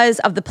because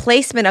of the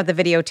placement of the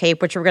videotape,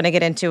 which we're going to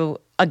get into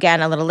again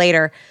a little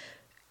later,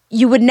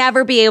 you would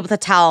never be able to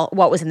tell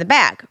what was in the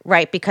bag,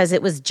 right? Because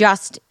it was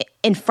just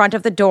in front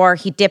of the door.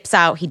 He dips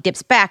out, he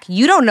dips back.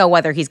 You don't know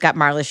whether he's got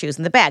Marla's shoes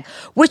in the bag,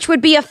 which would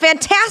be a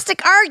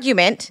fantastic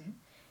argument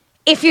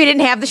if you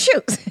didn't have the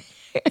shoes.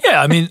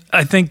 Yeah, I mean,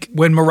 I think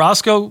when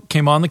Marasco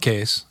came on the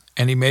case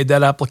and he made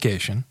that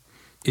application,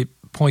 it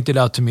pointed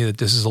out to me that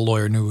this is a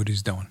lawyer who knew what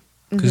he's doing.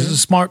 Because it's a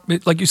smart,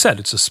 like you said,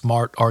 it's a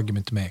smart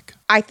argument to make.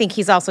 I think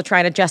he's also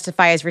trying to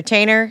justify his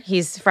retainer.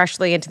 He's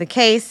freshly into the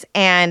case,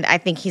 and I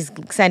think he's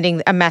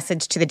sending a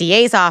message to the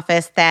DA's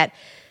office that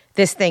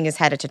this thing is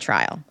headed to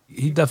trial.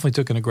 He definitely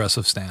took an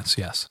aggressive stance,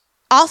 yes.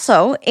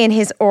 Also, in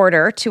his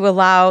order to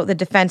allow the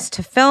defense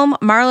to film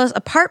Marla's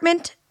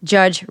apartment,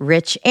 Judge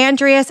Rich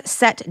Andreas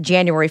set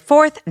January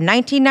 4th,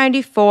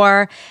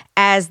 1994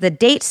 as the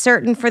date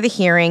certain for the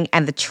hearing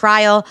and the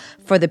trial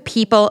for the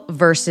People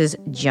versus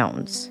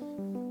Jones.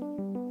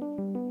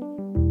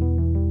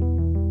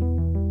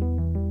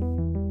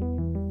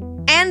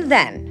 And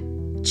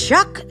then,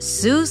 Chuck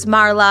sues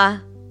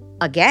Marla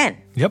again.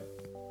 Yep.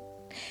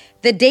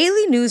 The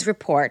Daily News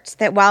reports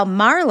that while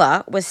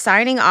Marla was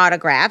signing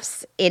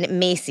autographs in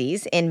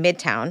Macy's in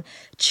Midtown,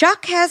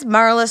 Chuck has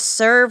Marla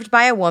served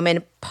by a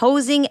woman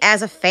posing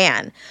as a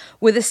fan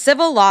with a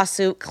civil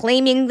lawsuit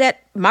claiming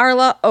that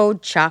Marla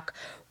owed Chuck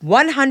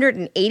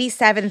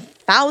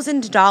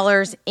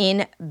 $187,000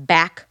 in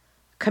back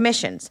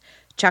commissions.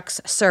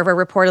 Chuck's server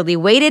reportedly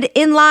waited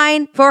in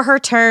line for her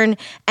turn,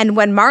 and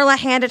when Marla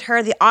handed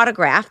her the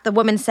autograph, the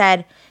woman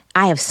said,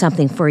 "I have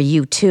something for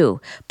you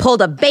too,"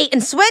 pulled a bait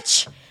and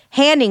switch,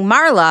 handing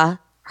Marla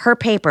her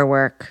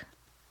paperwork.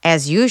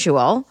 As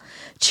usual,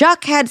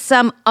 Chuck had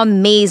some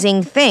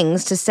amazing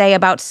things to say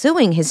about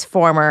suing his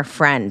former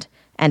friend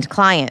and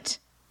client.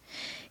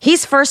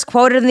 He's first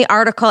quoted in the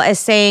article as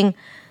saying,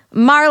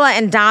 "Marla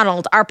and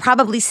Donald are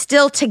probably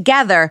still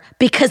together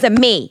because of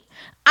me.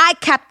 I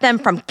kept them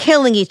from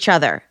killing each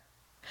other."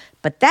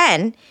 But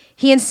then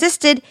he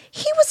insisted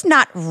he was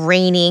not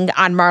raining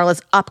on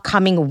Marla's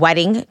upcoming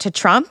wedding to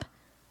Trump.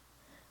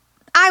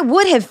 "I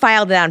would have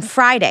filed it on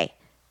Friday,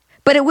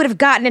 but it would have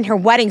gotten in her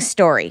wedding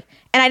story,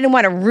 and I didn't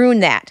want to ruin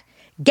that.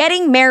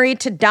 Getting married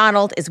to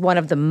Donald is one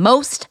of the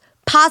most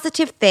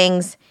positive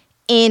things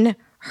in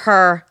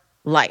her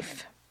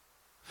life."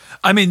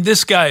 I mean,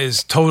 this guy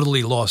is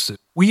totally lost it.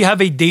 We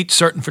have a date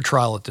certain for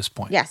trial at this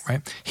point. Yes.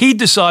 Right? He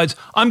decides,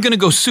 I'm going to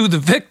go sue the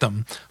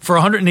victim for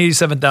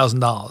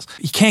 $187,000.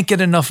 He can't get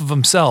enough of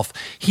himself.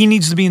 He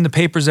needs to be in the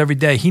papers every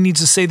day. He needs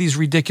to say these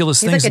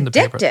ridiculous things in the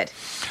paper. He's like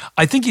addicted.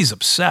 I think he's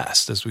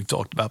obsessed, as we've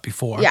talked about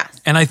before. Yes.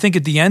 And I think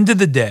at the end of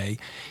the day,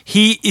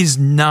 he is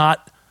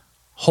not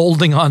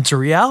holding on to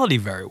reality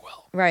very well.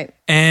 Right.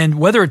 And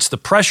whether it's the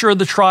pressure of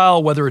the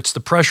trial, whether it's the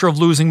pressure of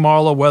losing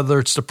Marla, whether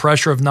it's the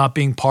pressure of not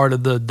being part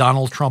of the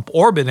Donald Trump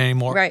orbit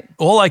anymore, right.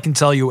 All I can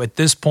tell you at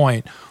this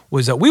point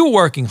was that we were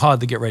working hard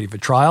to get ready for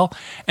trial,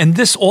 and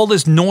all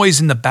this noise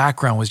in the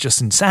background was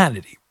just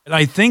insanity. And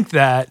I think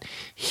that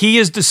he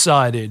has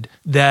decided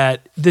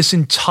that this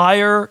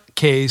entire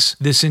case,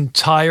 this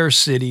entire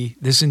city,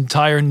 this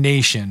entire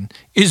nation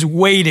is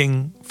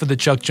waiting for the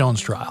Chuck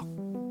Jones trial.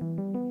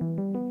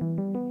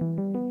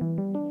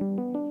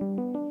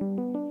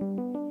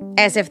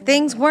 As if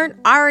things weren't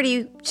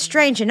already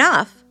strange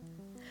enough,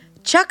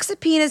 Chuck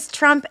subpoenas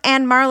Trump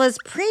and Marla's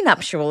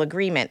prenuptial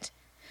agreement.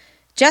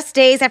 Just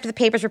days after the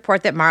papers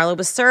report that Marla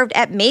was served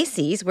at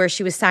Macy's, where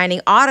she was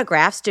signing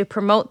autographs to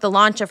promote the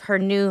launch of her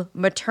new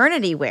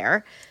maternity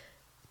wear,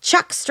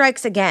 Chuck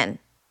strikes again.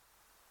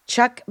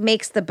 Chuck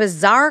makes the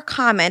bizarre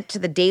comment to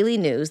the Daily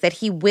News that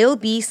he will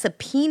be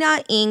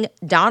subpoenaing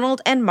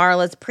Donald and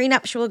Marla's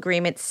prenuptial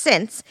agreement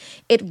since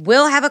it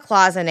will have a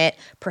clause in it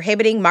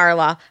prohibiting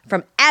Marla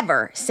from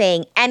ever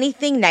saying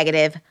anything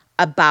negative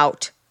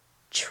about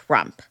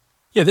Trump.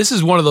 Yeah, this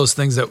is one of those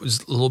things that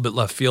was a little bit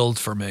left field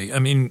for me. I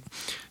mean,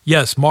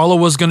 yes, Marla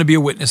was going to be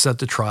a witness at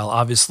the trial,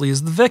 obviously,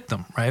 as the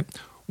victim, right?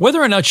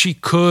 Whether or not she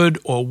could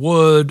or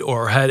would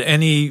or had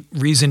any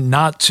reason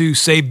not to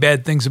say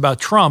bad things about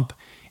Trump,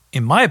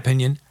 in my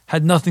opinion,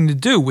 had nothing to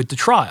do with the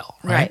trial,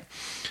 right?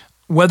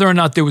 whether or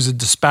not there was a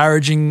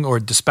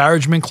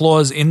disparagement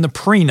clause in the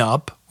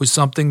prenup was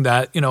something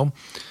that,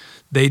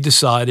 they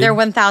decided. There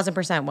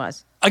 1,000%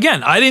 was.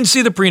 Again, I didn't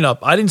see the prenup.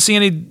 I didn't see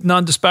any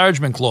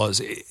non-disparagement clause.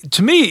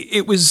 To me,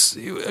 it was,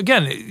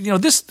 again,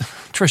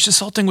 Trish, this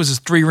whole thing was a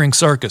 3-ring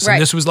circus. Right.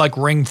 And this was like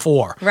ring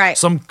 4. Right.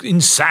 Some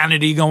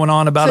insanity going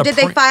on about So did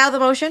they file the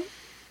motion?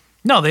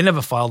 No, they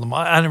never filed them.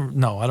 I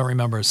don't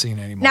remember seeing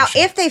any motion. Now,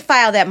 if they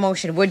filed that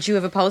motion, would you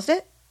have opposed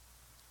it?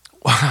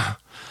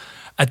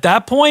 At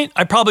that point,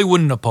 I probably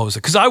wouldn't oppose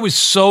it because I was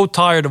so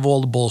tired of all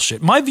the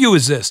bullshit. My view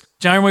is this: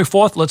 January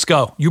 4th, let's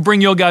go. You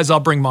bring your guys, I'll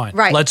bring mine.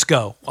 Right. Let's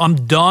go. I'm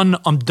done.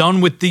 I'm done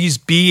with these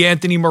B.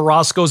 Anthony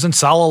Moroscos and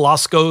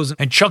Salalaskos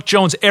and Chuck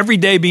Jones every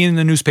day being in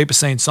the newspaper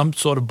saying some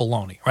sort of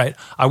baloney, right?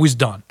 I was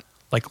done.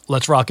 Like,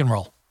 let's rock and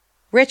roll.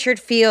 Richard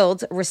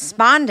Fields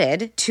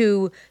responded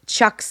to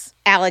Chuck's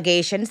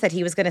allegations that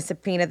he was going to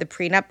subpoena the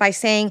prenup by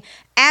saying,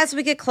 as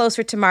we get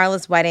closer to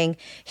Marla's wedding,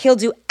 he'll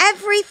do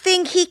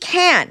everything he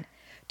can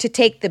to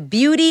take the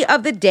beauty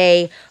of the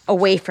day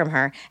away from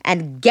her.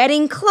 And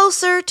getting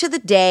closer to the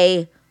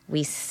day,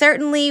 we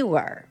certainly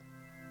were.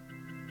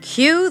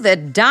 Cue the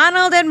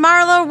Donald and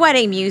Marla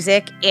wedding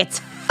music. It's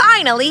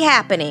finally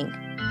happening.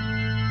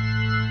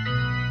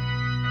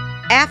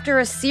 After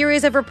a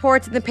series of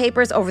reports in the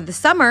papers over the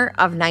summer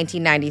of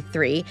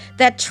 1993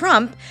 that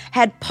Trump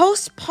had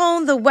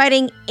postponed the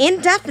wedding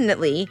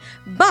indefinitely,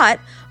 but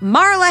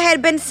Marla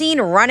had been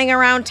seen running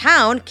around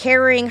town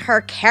carrying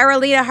her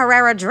Carolina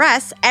Herrera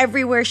dress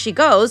everywhere she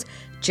goes,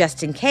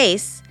 just in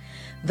case,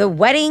 the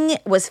wedding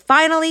was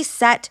finally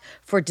set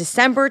for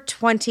December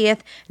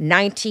 20th,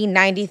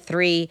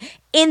 1993,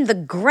 in the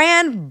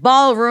Grand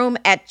Ballroom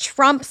at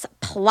Trump's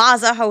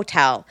Plaza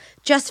Hotel,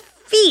 just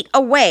feet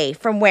away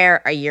from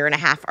where, a year and a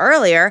half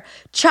earlier,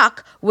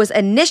 Chuck was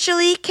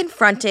initially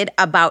confronted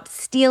about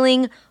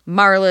stealing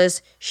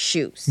Marla's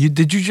shoes.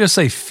 Did you just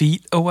say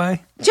feet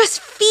away? Just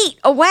feet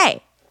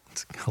away.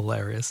 It's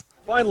hilarious.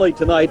 Finally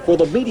tonight, for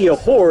the media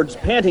hordes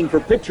panting for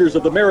pictures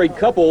of the married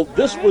couple,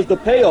 this was the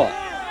payoff.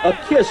 A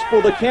kiss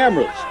for the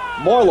cameras.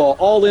 Marla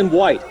all in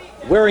white,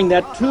 wearing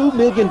that $2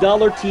 million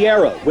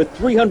tiara with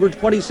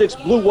 326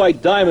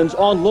 blue-white diamonds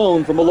on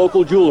loan from a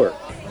local jeweler.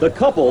 The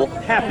couple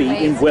happy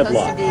in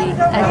wedlock.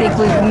 I think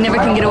we never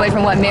can get away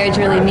from what marriage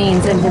really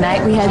means. And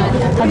tonight we had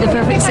the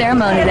perfect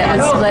ceremony that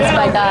was blessed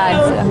by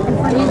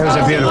God. So. It was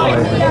a beautiful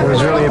evening. It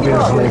was really a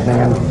beautiful evening,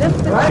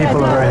 and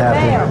people are very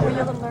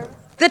happy.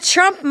 The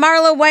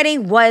Trump-Marla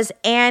wedding was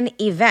an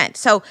event.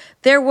 So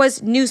there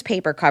was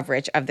newspaper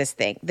coverage of this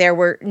thing. There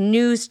were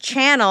news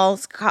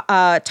channels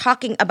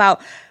talking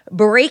about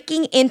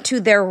breaking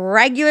into their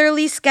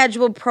regularly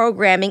scheduled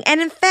programming.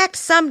 And in fact,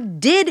 some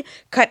did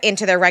cut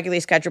into their regularly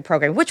scheduled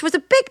program, which was a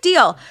big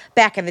deal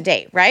back in the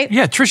day, right?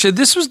 Yeah, Tricia,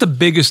 this was the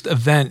biggest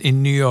event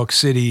in New York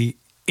City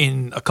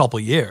in a couple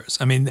of years.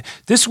 I mean,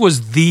 this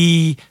was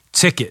the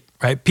ticket,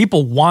 right?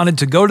 People wanted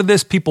to go to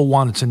this. People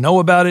wanted to know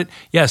about it.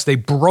 Yes, they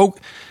broke...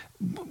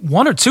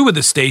 One or two of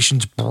the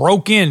stations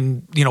broke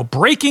in,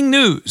 breaking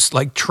news,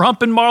 like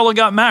Trump and Marla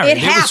got married. It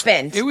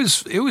happened. It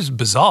was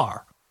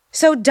bizarre.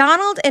 So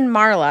Donald and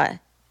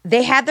Marla,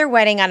 they had their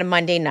wedding on a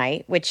Monday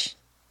night, which,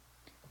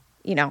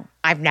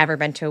 I've never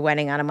been to a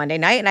wedding on a Monday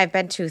night, and I've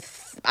been to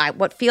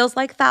what feels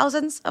like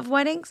thousands of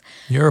weddings.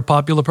 You're a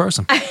popular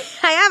person. I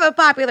am a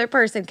popular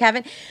person,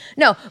 Kevin.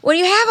 No, when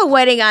you have a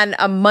wedding on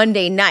a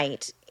Monday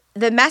night,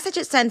 the message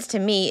it sends to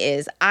me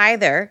is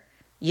either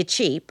you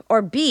cheap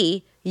or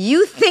B,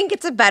 you think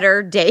it's a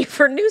better day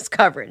for news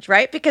coverage,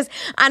 right? Because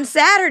on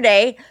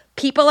Saturday,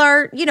 people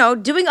are,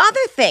 doing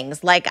other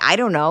things like, I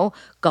don't know,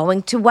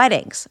 going to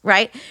weddings,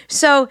 right?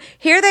 So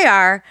here they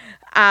are,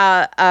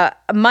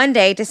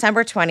 Monday,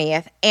 December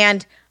 20th,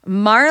 and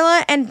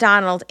Marla and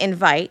Donald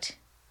invite.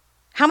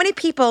 How many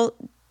people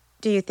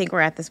do you think were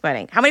at this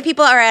wedding? How many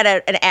people are how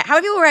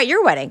many people were at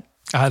your wedding?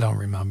 I don't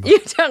remember. You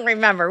don't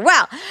remember.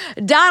 Well,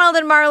 Donald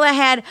and Marla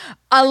had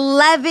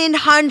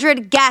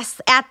 1,100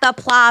 guests at the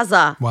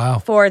plaza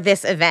for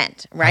this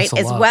event, right?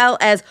 As well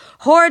as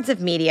hordes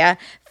of media,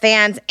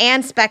 fans,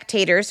 and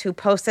spectators who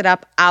posted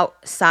up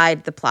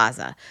outside the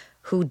plaza.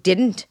 Who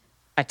didn't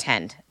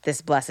attend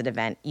this blessed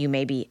event, you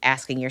may be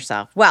asking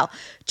yourself. Well,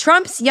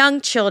 Trump's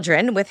young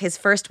children, with his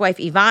first wife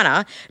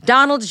Ivana,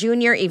 Donald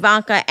Jr.,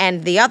 Ivanka,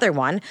 and the other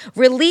one,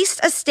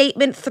 released a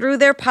statement through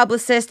their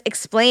publicist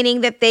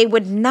explaining that they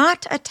would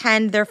not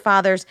attend their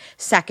father's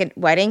second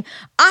wedding,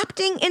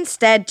 opting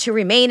instead to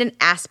remain in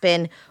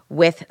Aspen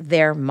with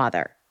their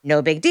mother.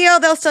 No big deal.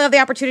 They'll still have the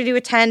opportunity to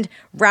attend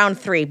round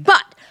 3.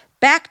 But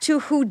back to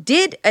who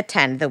did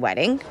attend the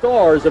wedding.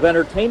 Stars of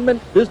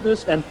entertainment,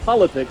 business, and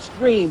politics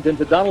streamed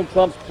into Donald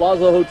Trump's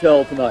Plaza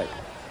Hotel tonight.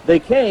 They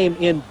came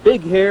in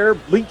big hair,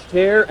 bleached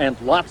hair, and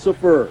lots of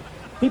fur.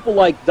 People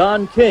like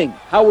Don King,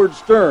 Howard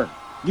Stern,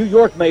 New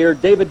York Mayor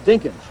David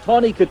Dinkins,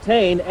 Tawny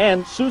Katane,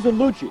 and Susan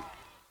Lucci.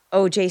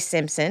 O.J.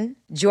 Simpson,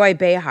 Joy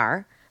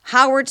Behar,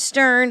 Howard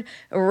Stern,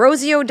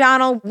 Rosie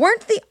O'Donnell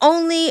weren't the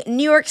only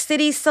New York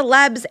City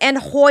celebs and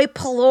hoi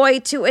polloi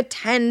to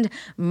attend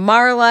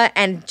Marla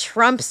and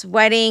Trump's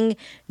wedding.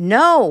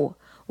 No,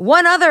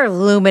 one other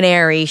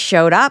luminary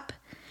showed up.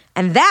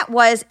 And that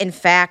was, in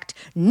fact,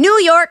 New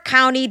York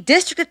County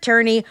District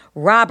Attorney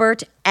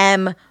Robert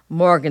M.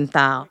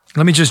 Morgenthau.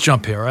 Let me just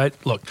jump here, all right?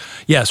 Look,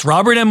 yes,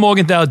 Robert M.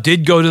 Morgenthau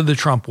did go to the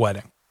Trump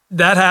wedding.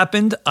 That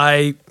happened.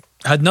 I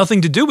had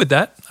nothing to do with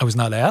that. I was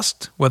not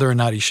asked whether or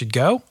not he should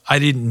go. I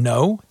didn't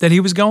know that he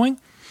was going.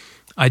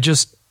 I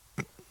just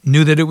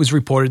knew that it was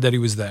reported that he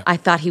was there. I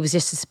thought he was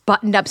just this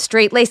buttoned-up,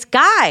 straight-laced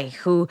guy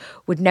who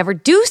would never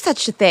do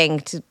such a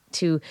thing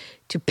to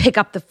pick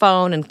up the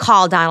phone and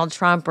call Donald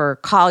Trump or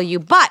call you.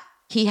 But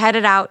he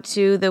headed out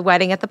to the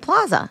wedding at the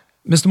plaza.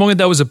 Mr.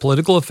 Morgenthau was a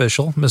political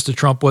official. Mr.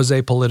 Trump was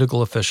a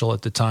political official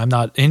at the time,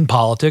 not in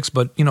politics,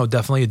 but,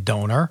 definitely a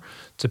donor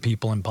to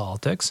people in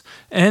politics.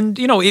 And,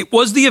 it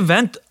was the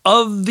event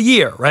of the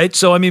year, right?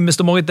 So,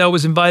 Mr. Morgenthau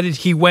was invited.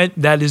 He went.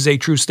 That is a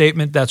true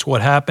statement. That's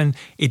what happened.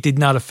 It did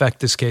not affect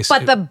this case.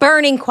 But the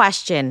burning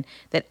question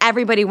that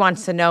everybody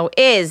wants to know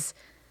is,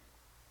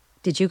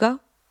 did you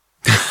go?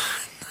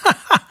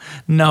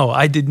 No,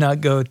 I did not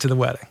go to the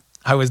wedding.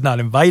 I was not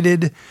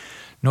invited.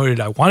 Nor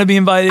did I want to be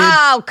invited.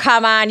 Oh,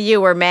 come on.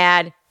 You were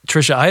mad.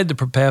 Trisha, I had to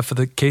prepare for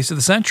the case of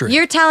the century.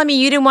 You're telling me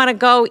you didn't want to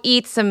go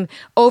eat some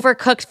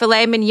overcooked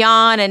filet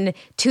mignon and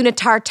tuna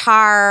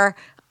tartare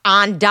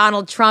on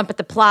Donald Trump at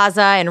the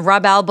plaza and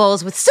rub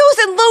elbows with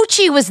Susan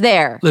Lucci was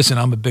there. Listen,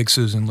 I'm a big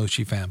Susan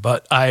Lucci fan,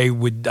 but I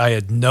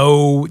had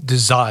no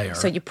desire.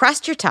 So you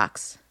pressed your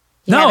tux.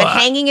 You have it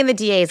hanging in the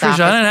DA's office.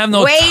 I didn't have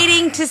no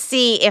waiting to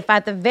see if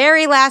at the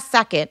very last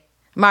second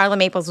Marla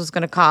Maples was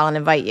going to call and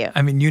invite you.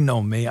 You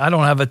know me. I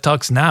don't have a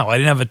tux now. I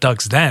didn't have a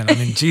tux then.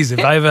 Geez, if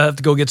I ever have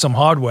to go get some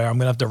hardware, I'm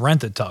going to have to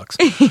rent a tux.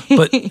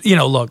 But,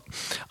 look,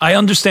 I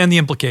understand the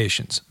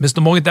implications. Mr.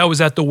 Morgenthau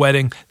was at the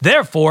wedding.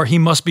 Therefore, he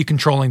must be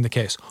controlling the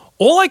case.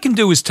 All I can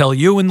do is tell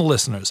you and the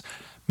listeners,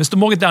 Mr.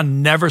 Morgenthau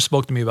never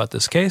spoke to me about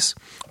this case.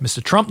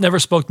 Mr. Trump never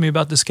spoke to me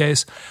about this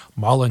case.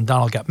 Marla and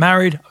Donald got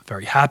married. I'm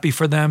very happy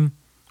for them.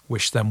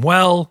 Wish them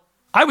well.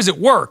 I was at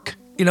work.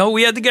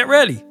 We had to get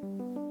ready.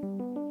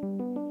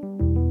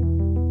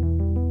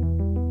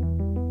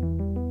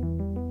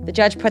 The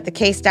judge put the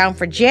case down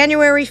for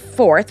January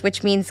 4th,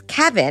 which means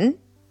Kevin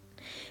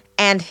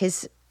and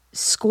his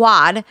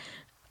squad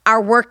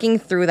are working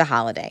through the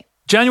holiday.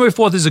 January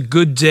 4th is a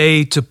good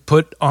day to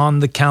put on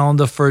the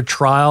calendar for a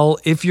trial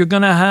if you're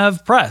going to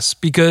have press,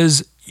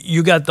 because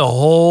you got the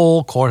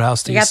whole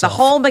courthouse to yourself. You got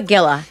the whole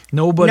Megillah.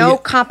 No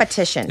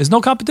competition. There's no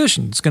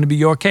competition. It's going to be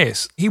your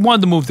case. He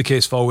wanted to move the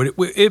case forward.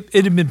 It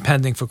had been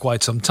pending for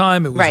quite some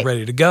time. It was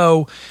ready to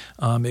go.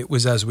 It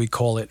was, as we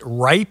call it,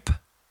 ripe.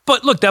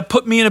 But look, that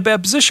put me in a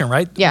bad position,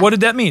 right? Yeah. What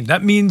did that mean?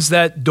 That means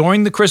that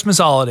during the Christmas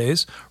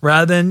holidays,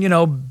 rather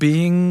than,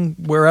 being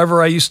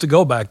wherever I used to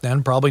go back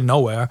then, probably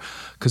nowhere,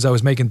 because I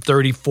was making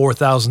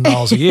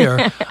 $34,000 a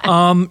year,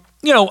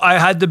 I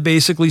had to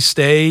basically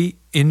stay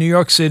in New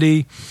York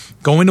City,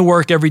 going to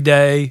work every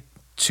day,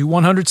 to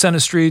 100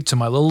 Center Street, to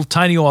my little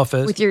tiny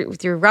office.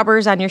 With your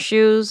rubbers on your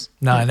shoes?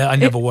 Nah, I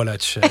never wore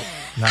that shit.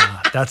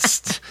 Nah,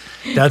 that's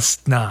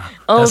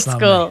Old school.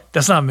 Not me.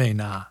 That's not me,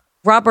 nah.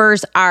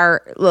 Rubbers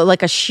are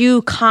like a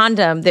shoe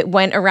condom that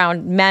went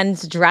around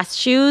men's dress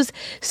shoes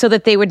so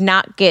that they would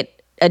not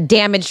get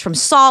damaged from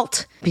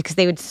salt, because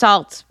they would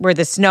salt where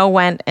the snow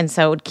went, and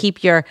so it would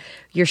keep your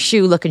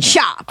shoe looking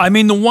sharp.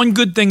 The one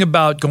good thing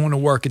about going to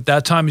work at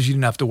that time is you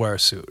didn't have to wear a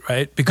suit,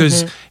 right?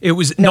 Because it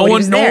was no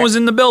one was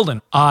in the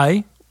building.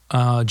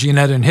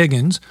 Giannetta and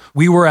Higgins,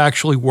 we were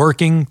actually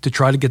working to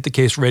try to get the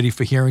case ready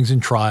for hearings and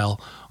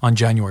trial on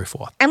January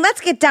 4th. And let's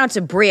get down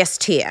to Brias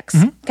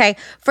TX, okay?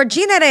 For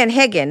Giannetta and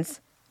Higgins,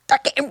 they're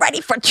getting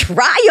ready for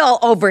trial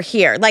over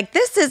here.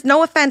 This is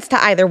no offense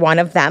to either one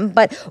of them,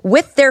 but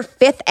with their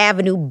Fifth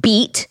Avenue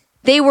beat,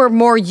 they were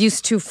more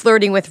used to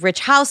flirting with rich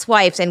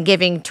housewives and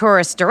giving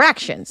tourist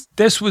directions.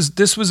 This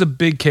was a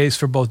big case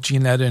for both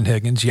Giannetta and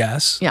Higgins,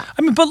 yes. Yeah.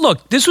 But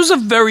look, this was a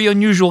very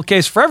unusual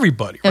case for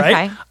everybody,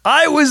 right? Okay.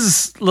 I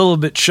was a little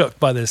bit shook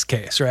by this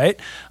case, right?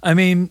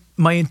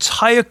 My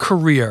entire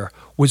career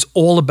was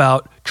all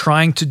about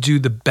trying to do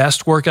the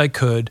best work I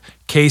could,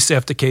 case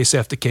after case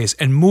after case,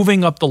 and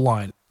moving up the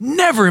line.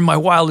 Never in my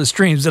wildest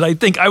dreams did I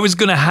think I was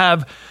going to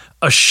have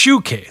a shoe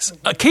case,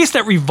 a case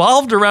that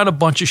revolved around a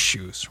bunch of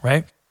shoes,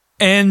 right?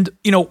 And,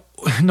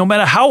 no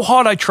matter how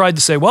hard I tried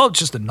to say, well, it's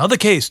just another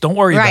case, don't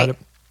worry about it.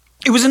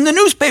 It was in the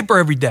newspaper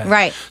every day.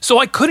 Right. So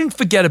I couldn't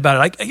forget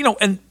about it.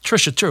 And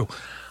Trisha, too,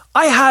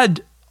 I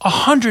had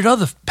 100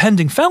 other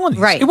pending felonies.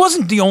 Right. It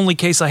wasn't the only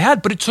case I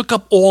had, but it took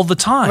up all the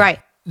time. Right.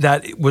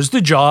 That was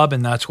the job,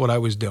 and that's what I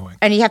was doing.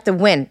 And you have to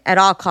win at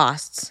all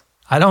costs.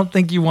 I don't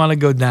think you want to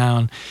go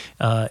down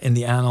in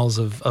the annals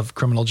of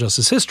criminal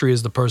justice history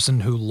as the person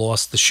who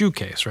lost the shoe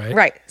case, right?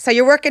 Right. So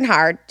you're working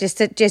hard. Just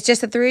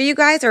the three of you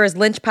guys, or is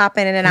Lynch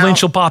popping in and out?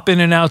 Lynch will pop in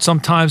and out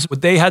sometimes.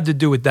 What they had to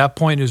do at that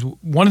point is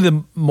one of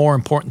the more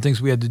important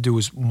things we had to do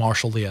was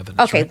marshal the evidence.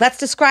 Okay, right? let's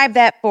describe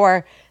that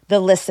for the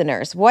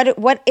listeners?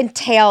 What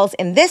entails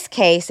in this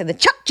case, in the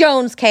Chuck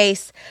Jones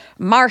case,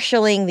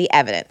 marshaling the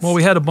evidence? Well,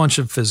 we had a bunch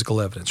of physical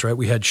evidence, right?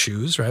 We had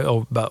shoes, right?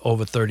 About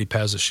over 30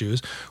 pairs of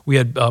shoes. We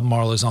had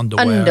Marla's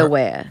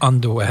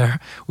underwear.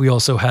 We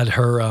also had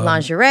her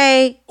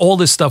lingerie. All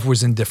this stuff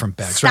was in different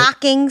bags,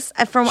 stockings,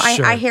 right? From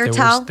I hear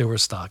tell. There were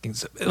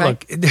stockings. Right. Look,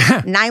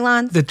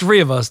 nylons. The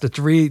three of us, the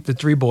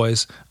three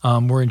boys,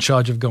 were in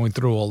charge of going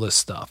through all this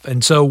stuff.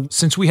 And so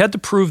since we had to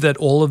prove that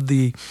all of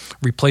the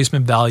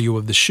replacement value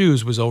of the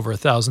shoes was over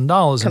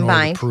 $1,000 in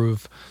order to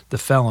prove the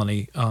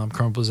felony,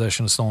 criminal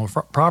possession of stolen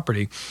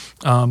property,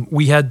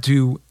 we had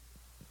to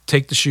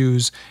take the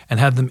shoes and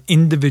have them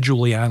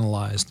individually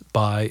analyzed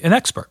by an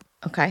expert.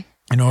 Okay.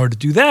 In order to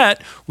do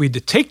that, we had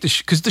to take the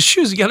shoes, because the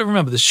shoes, you got to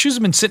remember, the shoes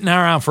have been sitting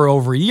around for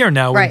over a year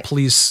now in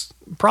police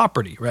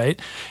property, right?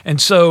 And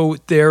so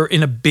they're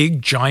in a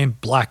big,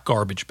 giant black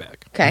garbage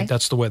bag. Okay. Right?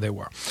 That's the way they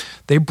were.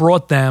 They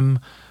brought them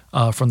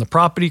from the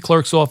property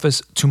clerk's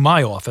office to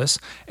my office,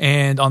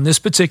 and on this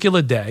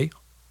particular day,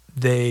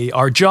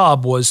 our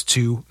job was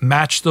to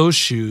match those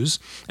shoes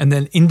and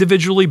then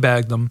individually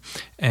bag them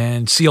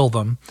and seal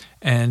them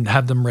and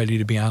have them ready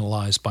to be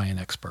analyzed by an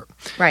expert.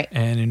 Right.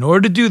 And in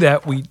order to do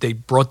that, they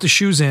brought the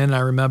shoes in. I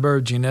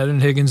remember Jeanette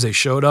and Higgins, they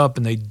showed up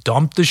and they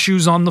dumped the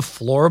shoes on the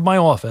floor of my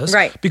office.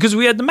 Right. Because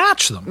we had to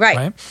match them.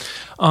 Right.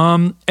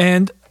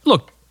 And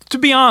look, to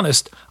be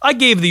honest, I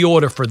gave the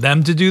order for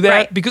them to do that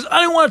right. because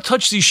I didn't want to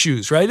touch these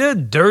shoes, right? They're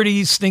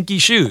dirty, stinky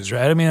shoes,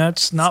 right? I mean,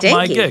 that's not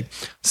my gig.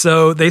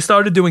 So they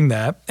started doing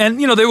that. And,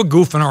 they were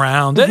goofing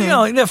around.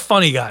 Mm-hmm. They're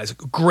funny guys,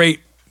 great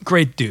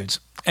dudes.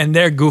 And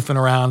they're goofing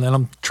around and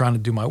I'm trying to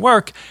do my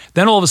work.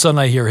 Then all of a sudden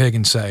I hear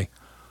Higgins say,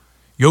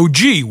 "Yo,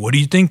 G, what do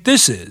you think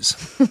this is?"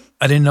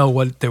 I didn't know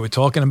what they were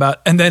talking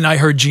about. And then I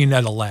heard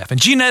Jeanette laugh. And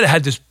Jeanette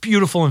had this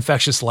beautiful,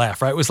 infectious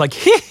laugh, right? It was like,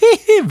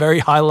 very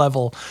high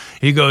level.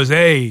 He goes,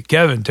 "Hey,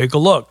 Kevin, take a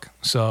look."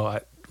 So I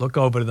look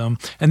over to them.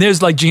 And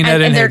there's like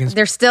Jeanette and Higgins.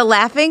 They're still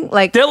laughing?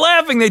 They're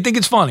laughing. They think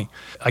it's funny.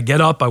 I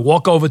get up, I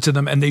walk over to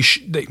them, and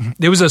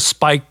there was a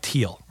spiked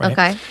heel, right?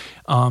 Okay.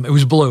 It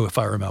was blue, if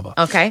I remember.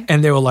 Okay.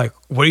 And they were like,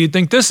 "What do you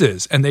think this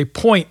is?" And they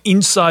point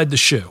inside the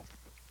shoe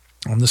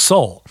on the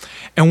sole.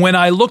 And when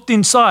I looked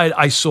inside,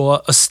 I saw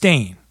a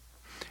stain.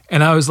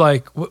 And I was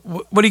like,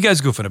 what are you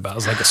guys goofing about? It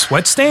was like a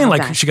sweat stain?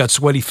 Okay. Like she got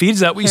sweaty feet? Is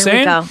that what you're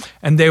saying?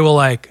 And they were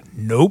like,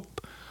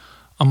 "Nope."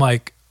 I'm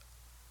like,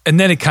 and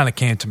then it kind of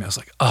came to me. I was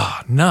like, "Oh,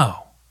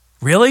 no.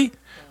 Really?"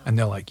 And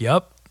they're like,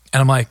 "Yep."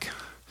 And I'm like,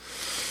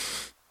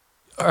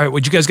 all right,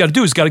 what you guys got to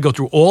do is got to go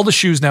through all the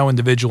shoes now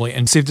individually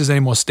and see if there's any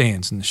more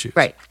stains in the shoes.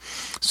 Right.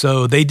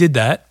 So they did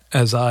that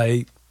as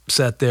I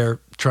sat there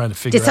trying to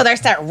figure out. So they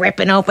start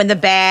ripping open the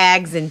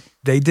bags and...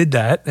 They did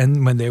that,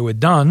 and when they were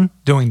done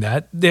doing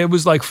that, there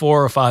was like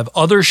 4 or 5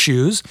 other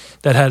shoes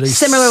that had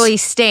similarly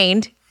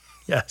stained.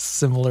 Yes,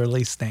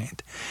 similarly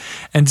stained.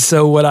 And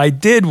so what I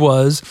did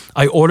was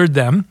I ordered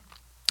them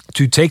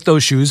to take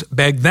those shoes,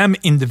 bag them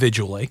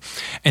individually,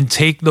 and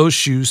take those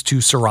shoes to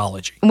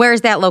serology. Where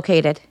is that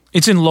located?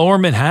 It's in Lower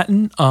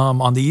Manhattan,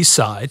 on the east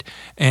side,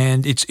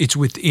 and it's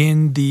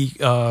within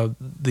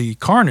the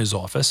coroner's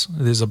office.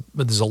 There's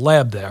a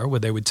lab there where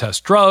they would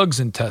test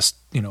drugs and test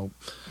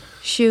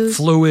shoes,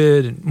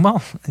 fluid, and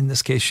well, in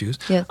this case, shoes.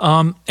 Yeah.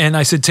 And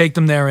I said take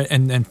them there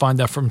and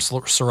find out from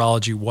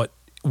serology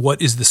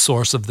what is the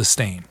source of the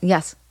stain.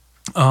 Yes.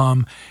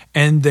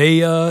 And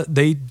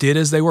they did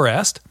as they were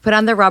asked. Put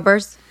on the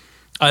rubbers.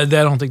 I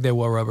don't think they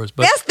wore rubbers.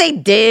 But yes, they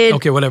did.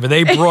 Okay, whatever.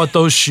 They brought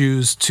those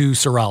shoes to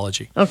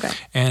serology. Okay.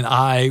 And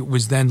I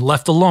was then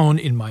left alone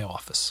in my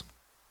office.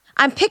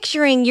 I'm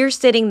picturing you're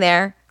sitting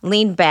there,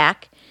 leaned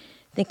back,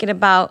 thinking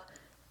about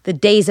the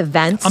day's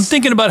events. I'm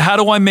thinking about how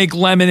do I make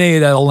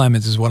lemonade out of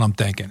lemons is what I'm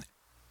thinking.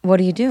 What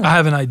do you do? I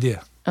have an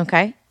idea.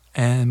 Okay.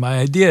 And my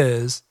idea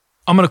is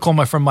I'm going to call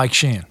my friend Mike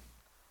Sheehan.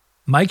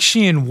 Mike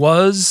Sheehan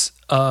was...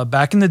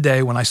 back in the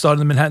day when I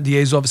started in the Manhattan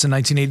DA's office in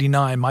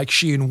 1989, Mike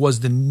Sheehan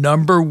was the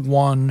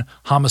 #1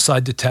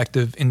 homicide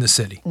detective in the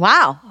city.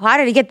 Wow. How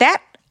did he get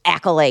that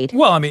accolade?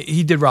 Well, I mean,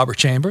 he did Robert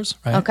Chambers,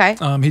 right? Okay.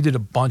 He did a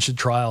bunch of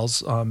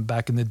trials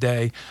back in the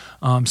day.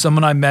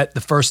 Someone I met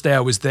the first day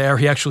I was there,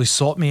 he actually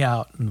sought me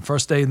out on the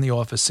first day in the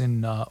office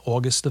in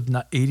August of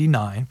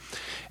 89.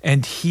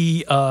 And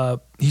he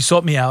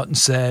sought me out and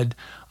said,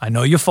 "I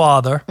know your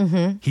father.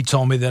 Mm-hmm. He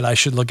told me that I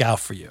should look out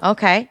for you."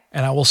 Okay.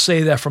 And I will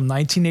say that from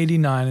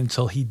 1989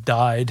 until he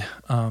died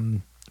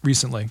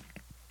recently,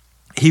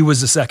 he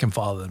was the second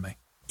father to me.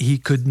 He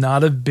could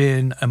not have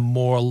been a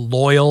more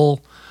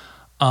loyal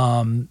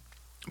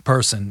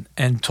person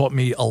and taught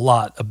me a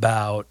lot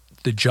about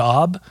the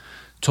job,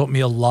 taught me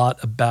a lot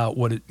about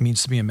what it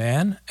means to be a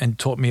man, and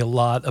taught me a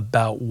lot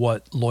about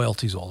what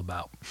loyalty is all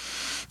about.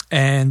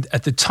 And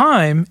at the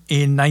time,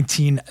 in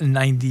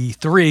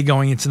 1993,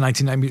 going into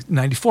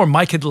 1994,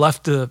 Mike had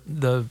left the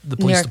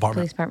police department.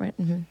 Police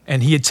department. Mm-hmm.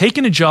 And he had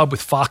taken a job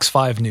with Fox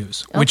 5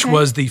 News, which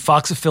was the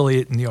Fox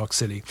affiliate in New York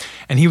City.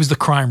 And he was the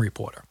crime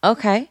reporter.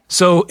 Okay.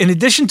 So in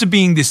addition to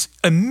being this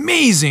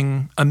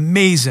amazing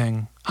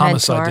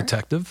homicide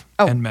detective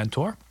and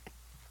mentor,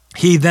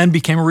 He then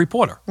became a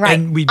reporter. Right.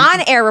 And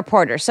on-air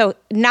reporter. So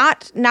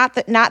not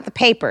the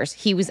papers.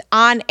 He was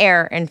on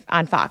air and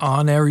on Fox.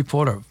 On-air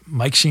reporter.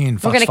 Mike Sheehan,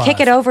 Fox We're going to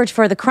kick it over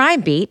for the crime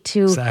beat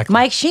to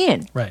Mike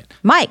Sheehan. Right.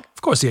 Mike.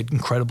 Of course, he had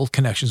incredible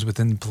connections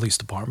within the police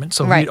department,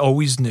 so he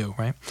always knew,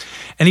 right?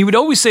 And he would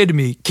always say to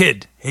me,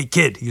 kid, hey,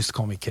 kid. He used to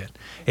call me kid.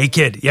 Hey,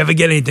 kid, you ever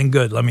get anything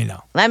good, let me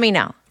know. Let me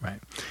know. Right.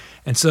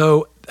 And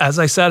so as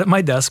I sat at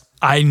my desk,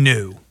 I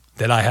knew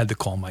that I had to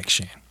call Mike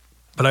Sheehan.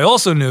 But I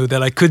also knew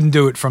that I couldn't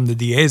do it from the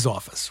DA's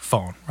office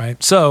phone,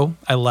 right? So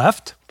I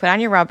left. Put on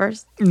your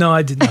rubbers. No,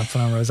 I did not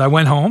put on rubbers. I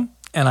went home,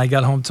 and I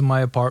got home to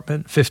my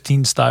apartment,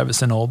 15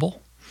 Stuyvesant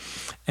Oval,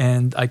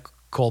 and I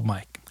called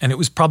Mike. And it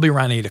was probably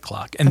around 8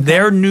 o'clock. And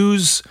their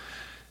news,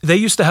 they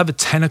used to have a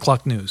 10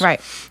 o'clock news. Right.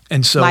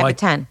 And so Live at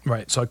 10.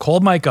 Right. So I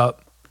called Mike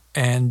up,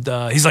 and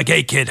he's like,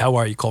 hey, kid, how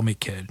are you? Call me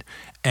kid.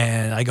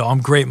 And I go,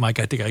 I'm great, Mike.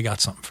 I think I got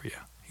something for you.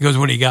 He goes,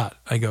 what do you got?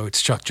 I go,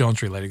 it's Chuck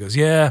Jones related. He goes,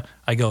 yeah.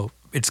 I go,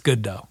 it's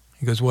good, though.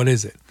 He goes, what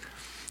is it?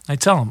 I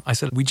tell him, I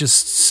said, we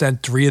just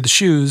sent 3 of the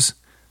shoes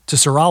to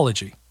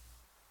serology.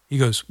 He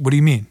goes, what do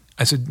you mean?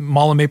 I said,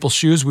 Marla Maples'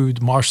 shoes, we were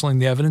marshaling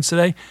the evidence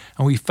today,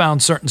 and we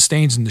found certain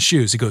stains in the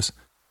shoes. He goes,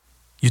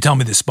 you tell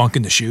me there's spunk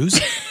in the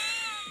shoes?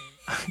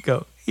 I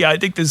go, yeah, I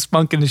think there's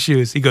spunk in the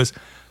shoes. He goes,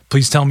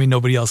 please tell me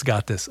nobody else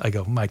got this. I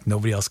go, Mike,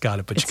 nobody else got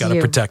it, but you got to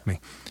protect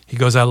me. He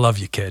goes, I love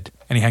you, kid.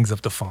 And he hangs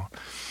up the phone.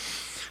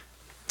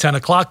 10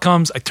 o'clock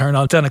comes. I turn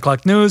on 10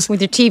 o'clock news.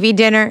 With your TV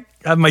dinner.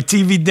 I have my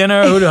TV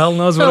dinner. Who the hell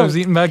knows what I was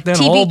eating back then?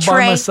 TV all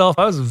tray. By myself.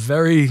 I was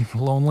very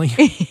lonely.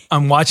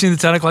 I'm watching the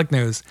 10 o'clock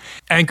news.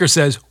 Anchor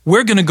says,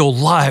 we're going to go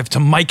live to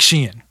Mike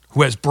Sheehan,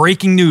 who has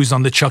breaking news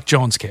on the Chuck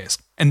Jones case.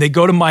 And they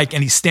go to Mike,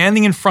 and he's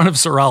standing in front of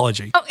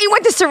serology. Oh, he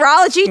went to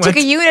serology, took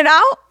a unit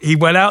out? He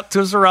went out to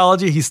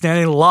serology. He's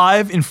standing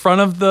live in front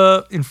of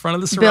the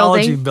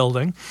serology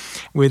building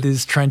with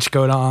his trench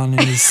coat on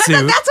and his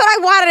suit. That's what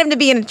I wanted him to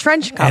be, in a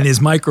trench coat. And his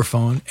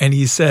microphone. And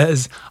he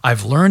says,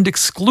 I've learned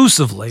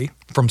exclusively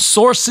from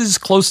sources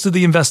close to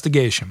the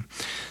investigation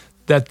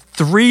that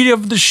 3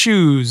 of the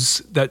shoes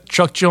that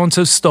Chuck Jones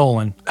has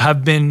stolen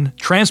have been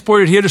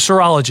transported here to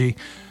serology.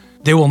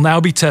 They will now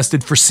be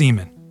tested for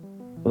semen.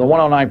 From the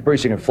 109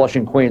 precinct in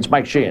Flushing, Queens,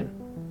 Mike Sheehan,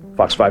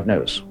 Fox 5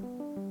 News.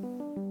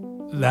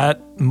 That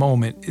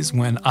moment is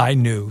when I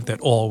knew that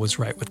all was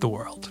right with the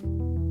world.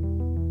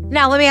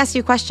 Now, let me ask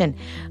you a question.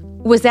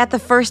 Was that the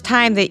first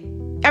time that,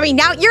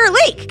 now you're a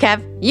leak,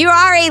 Kev. You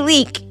are a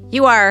leak.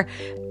 You are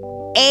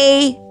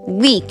a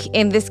leak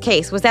in this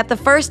case. Was that the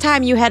first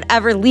time you had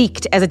ever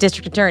leaked as a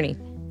district attorney?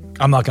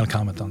 I'm not going to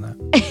comment on that.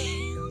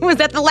 Was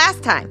that the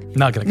last time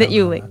not gonna that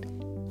you leaked?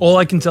 All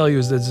I can tell you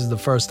is this is the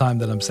first time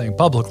that I'm saying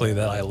publicly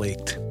that I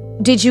leaked.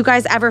 Did you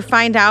guys ever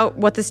find out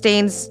what the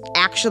stains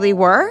actually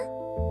were?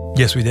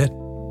 Yes, we did.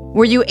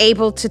 Were you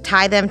able to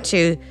tie them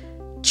to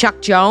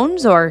Chuck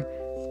Jones or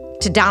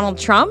to Donald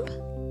Trump?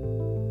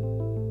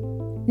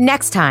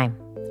 Next time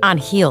on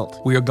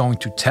Healed. We are going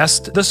to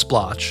test the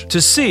splotch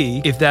to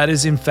see if that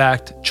is in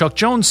fact Chuck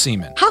Jones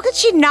semen. How could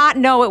she not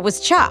know it was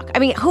Chuck?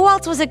 Who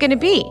else was it going to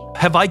be?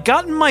 Have I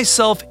gotten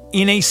myself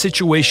in a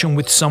situation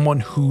with someone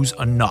who's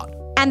a nut?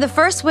 And the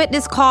first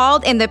witness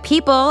called in the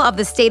people of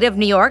the state of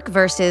New York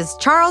versus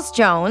Charles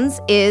Jones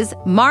is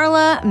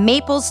Marla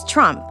Maples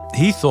Trump.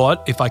 He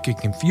thought if I could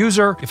confuse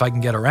her, if I can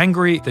get her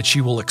angry, that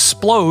she will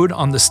explode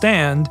on the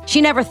stand.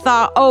 She never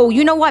thought, oh,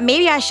 you know what?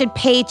 Maybe I should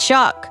pay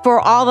Chuck for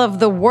all of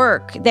the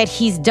work that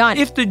he's done.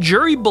 If the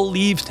jury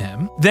believed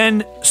him,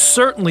 then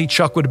certainly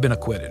Chuck would have been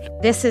acquitted.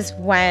 This is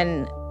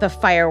when the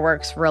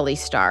fireworks really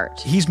start.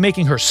 He's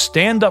making her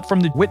stand up from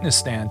the witness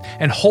stand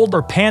and hold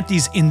her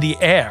panties in the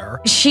air.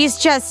 She's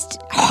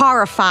just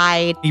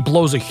horrified. He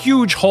blows a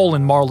huge hole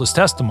in Marla's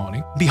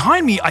testimony.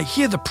 Behind me, I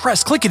hear the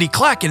press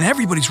clickety-clack and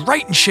everybody's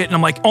writing shit. And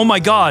I'm like, oh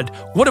my God,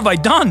 what have I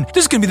done?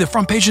 This is going to be the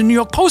front page of the New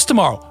York Post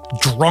tomorrow.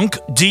 Drunk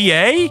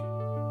DA?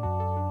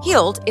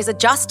 Healed is a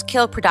Just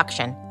Kill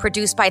production,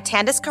 produced by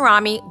Tandis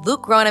Karami,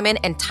 Luke Groneman,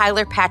 and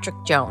Tyler Patrick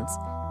Jones.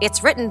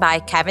 It's written by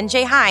Kevin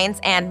J. Hines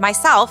and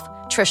myself,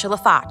 Trisha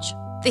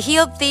LaFoch. The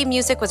Healed theme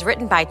music was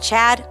written by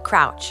Chad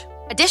Crouch.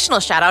 Additional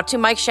shout out to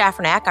Mike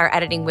Schaffernak, our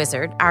editing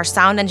wizard, our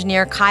sound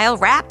engineer Kyle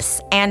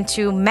Rapps, and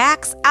to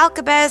Max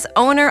Alcabez,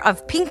 owner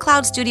of Pink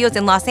Cloud Studios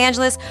in Los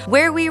Angeles,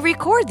 where we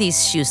record these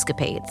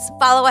shoescapades.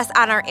 Follow us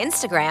on our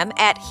Instagram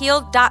at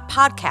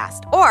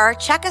healed.podcast or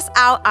check us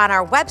out on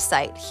our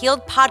website,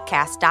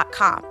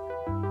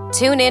 healedpodcast.com.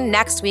 Tune in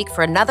next week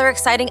for another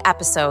exciting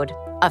episode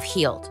of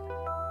Healed.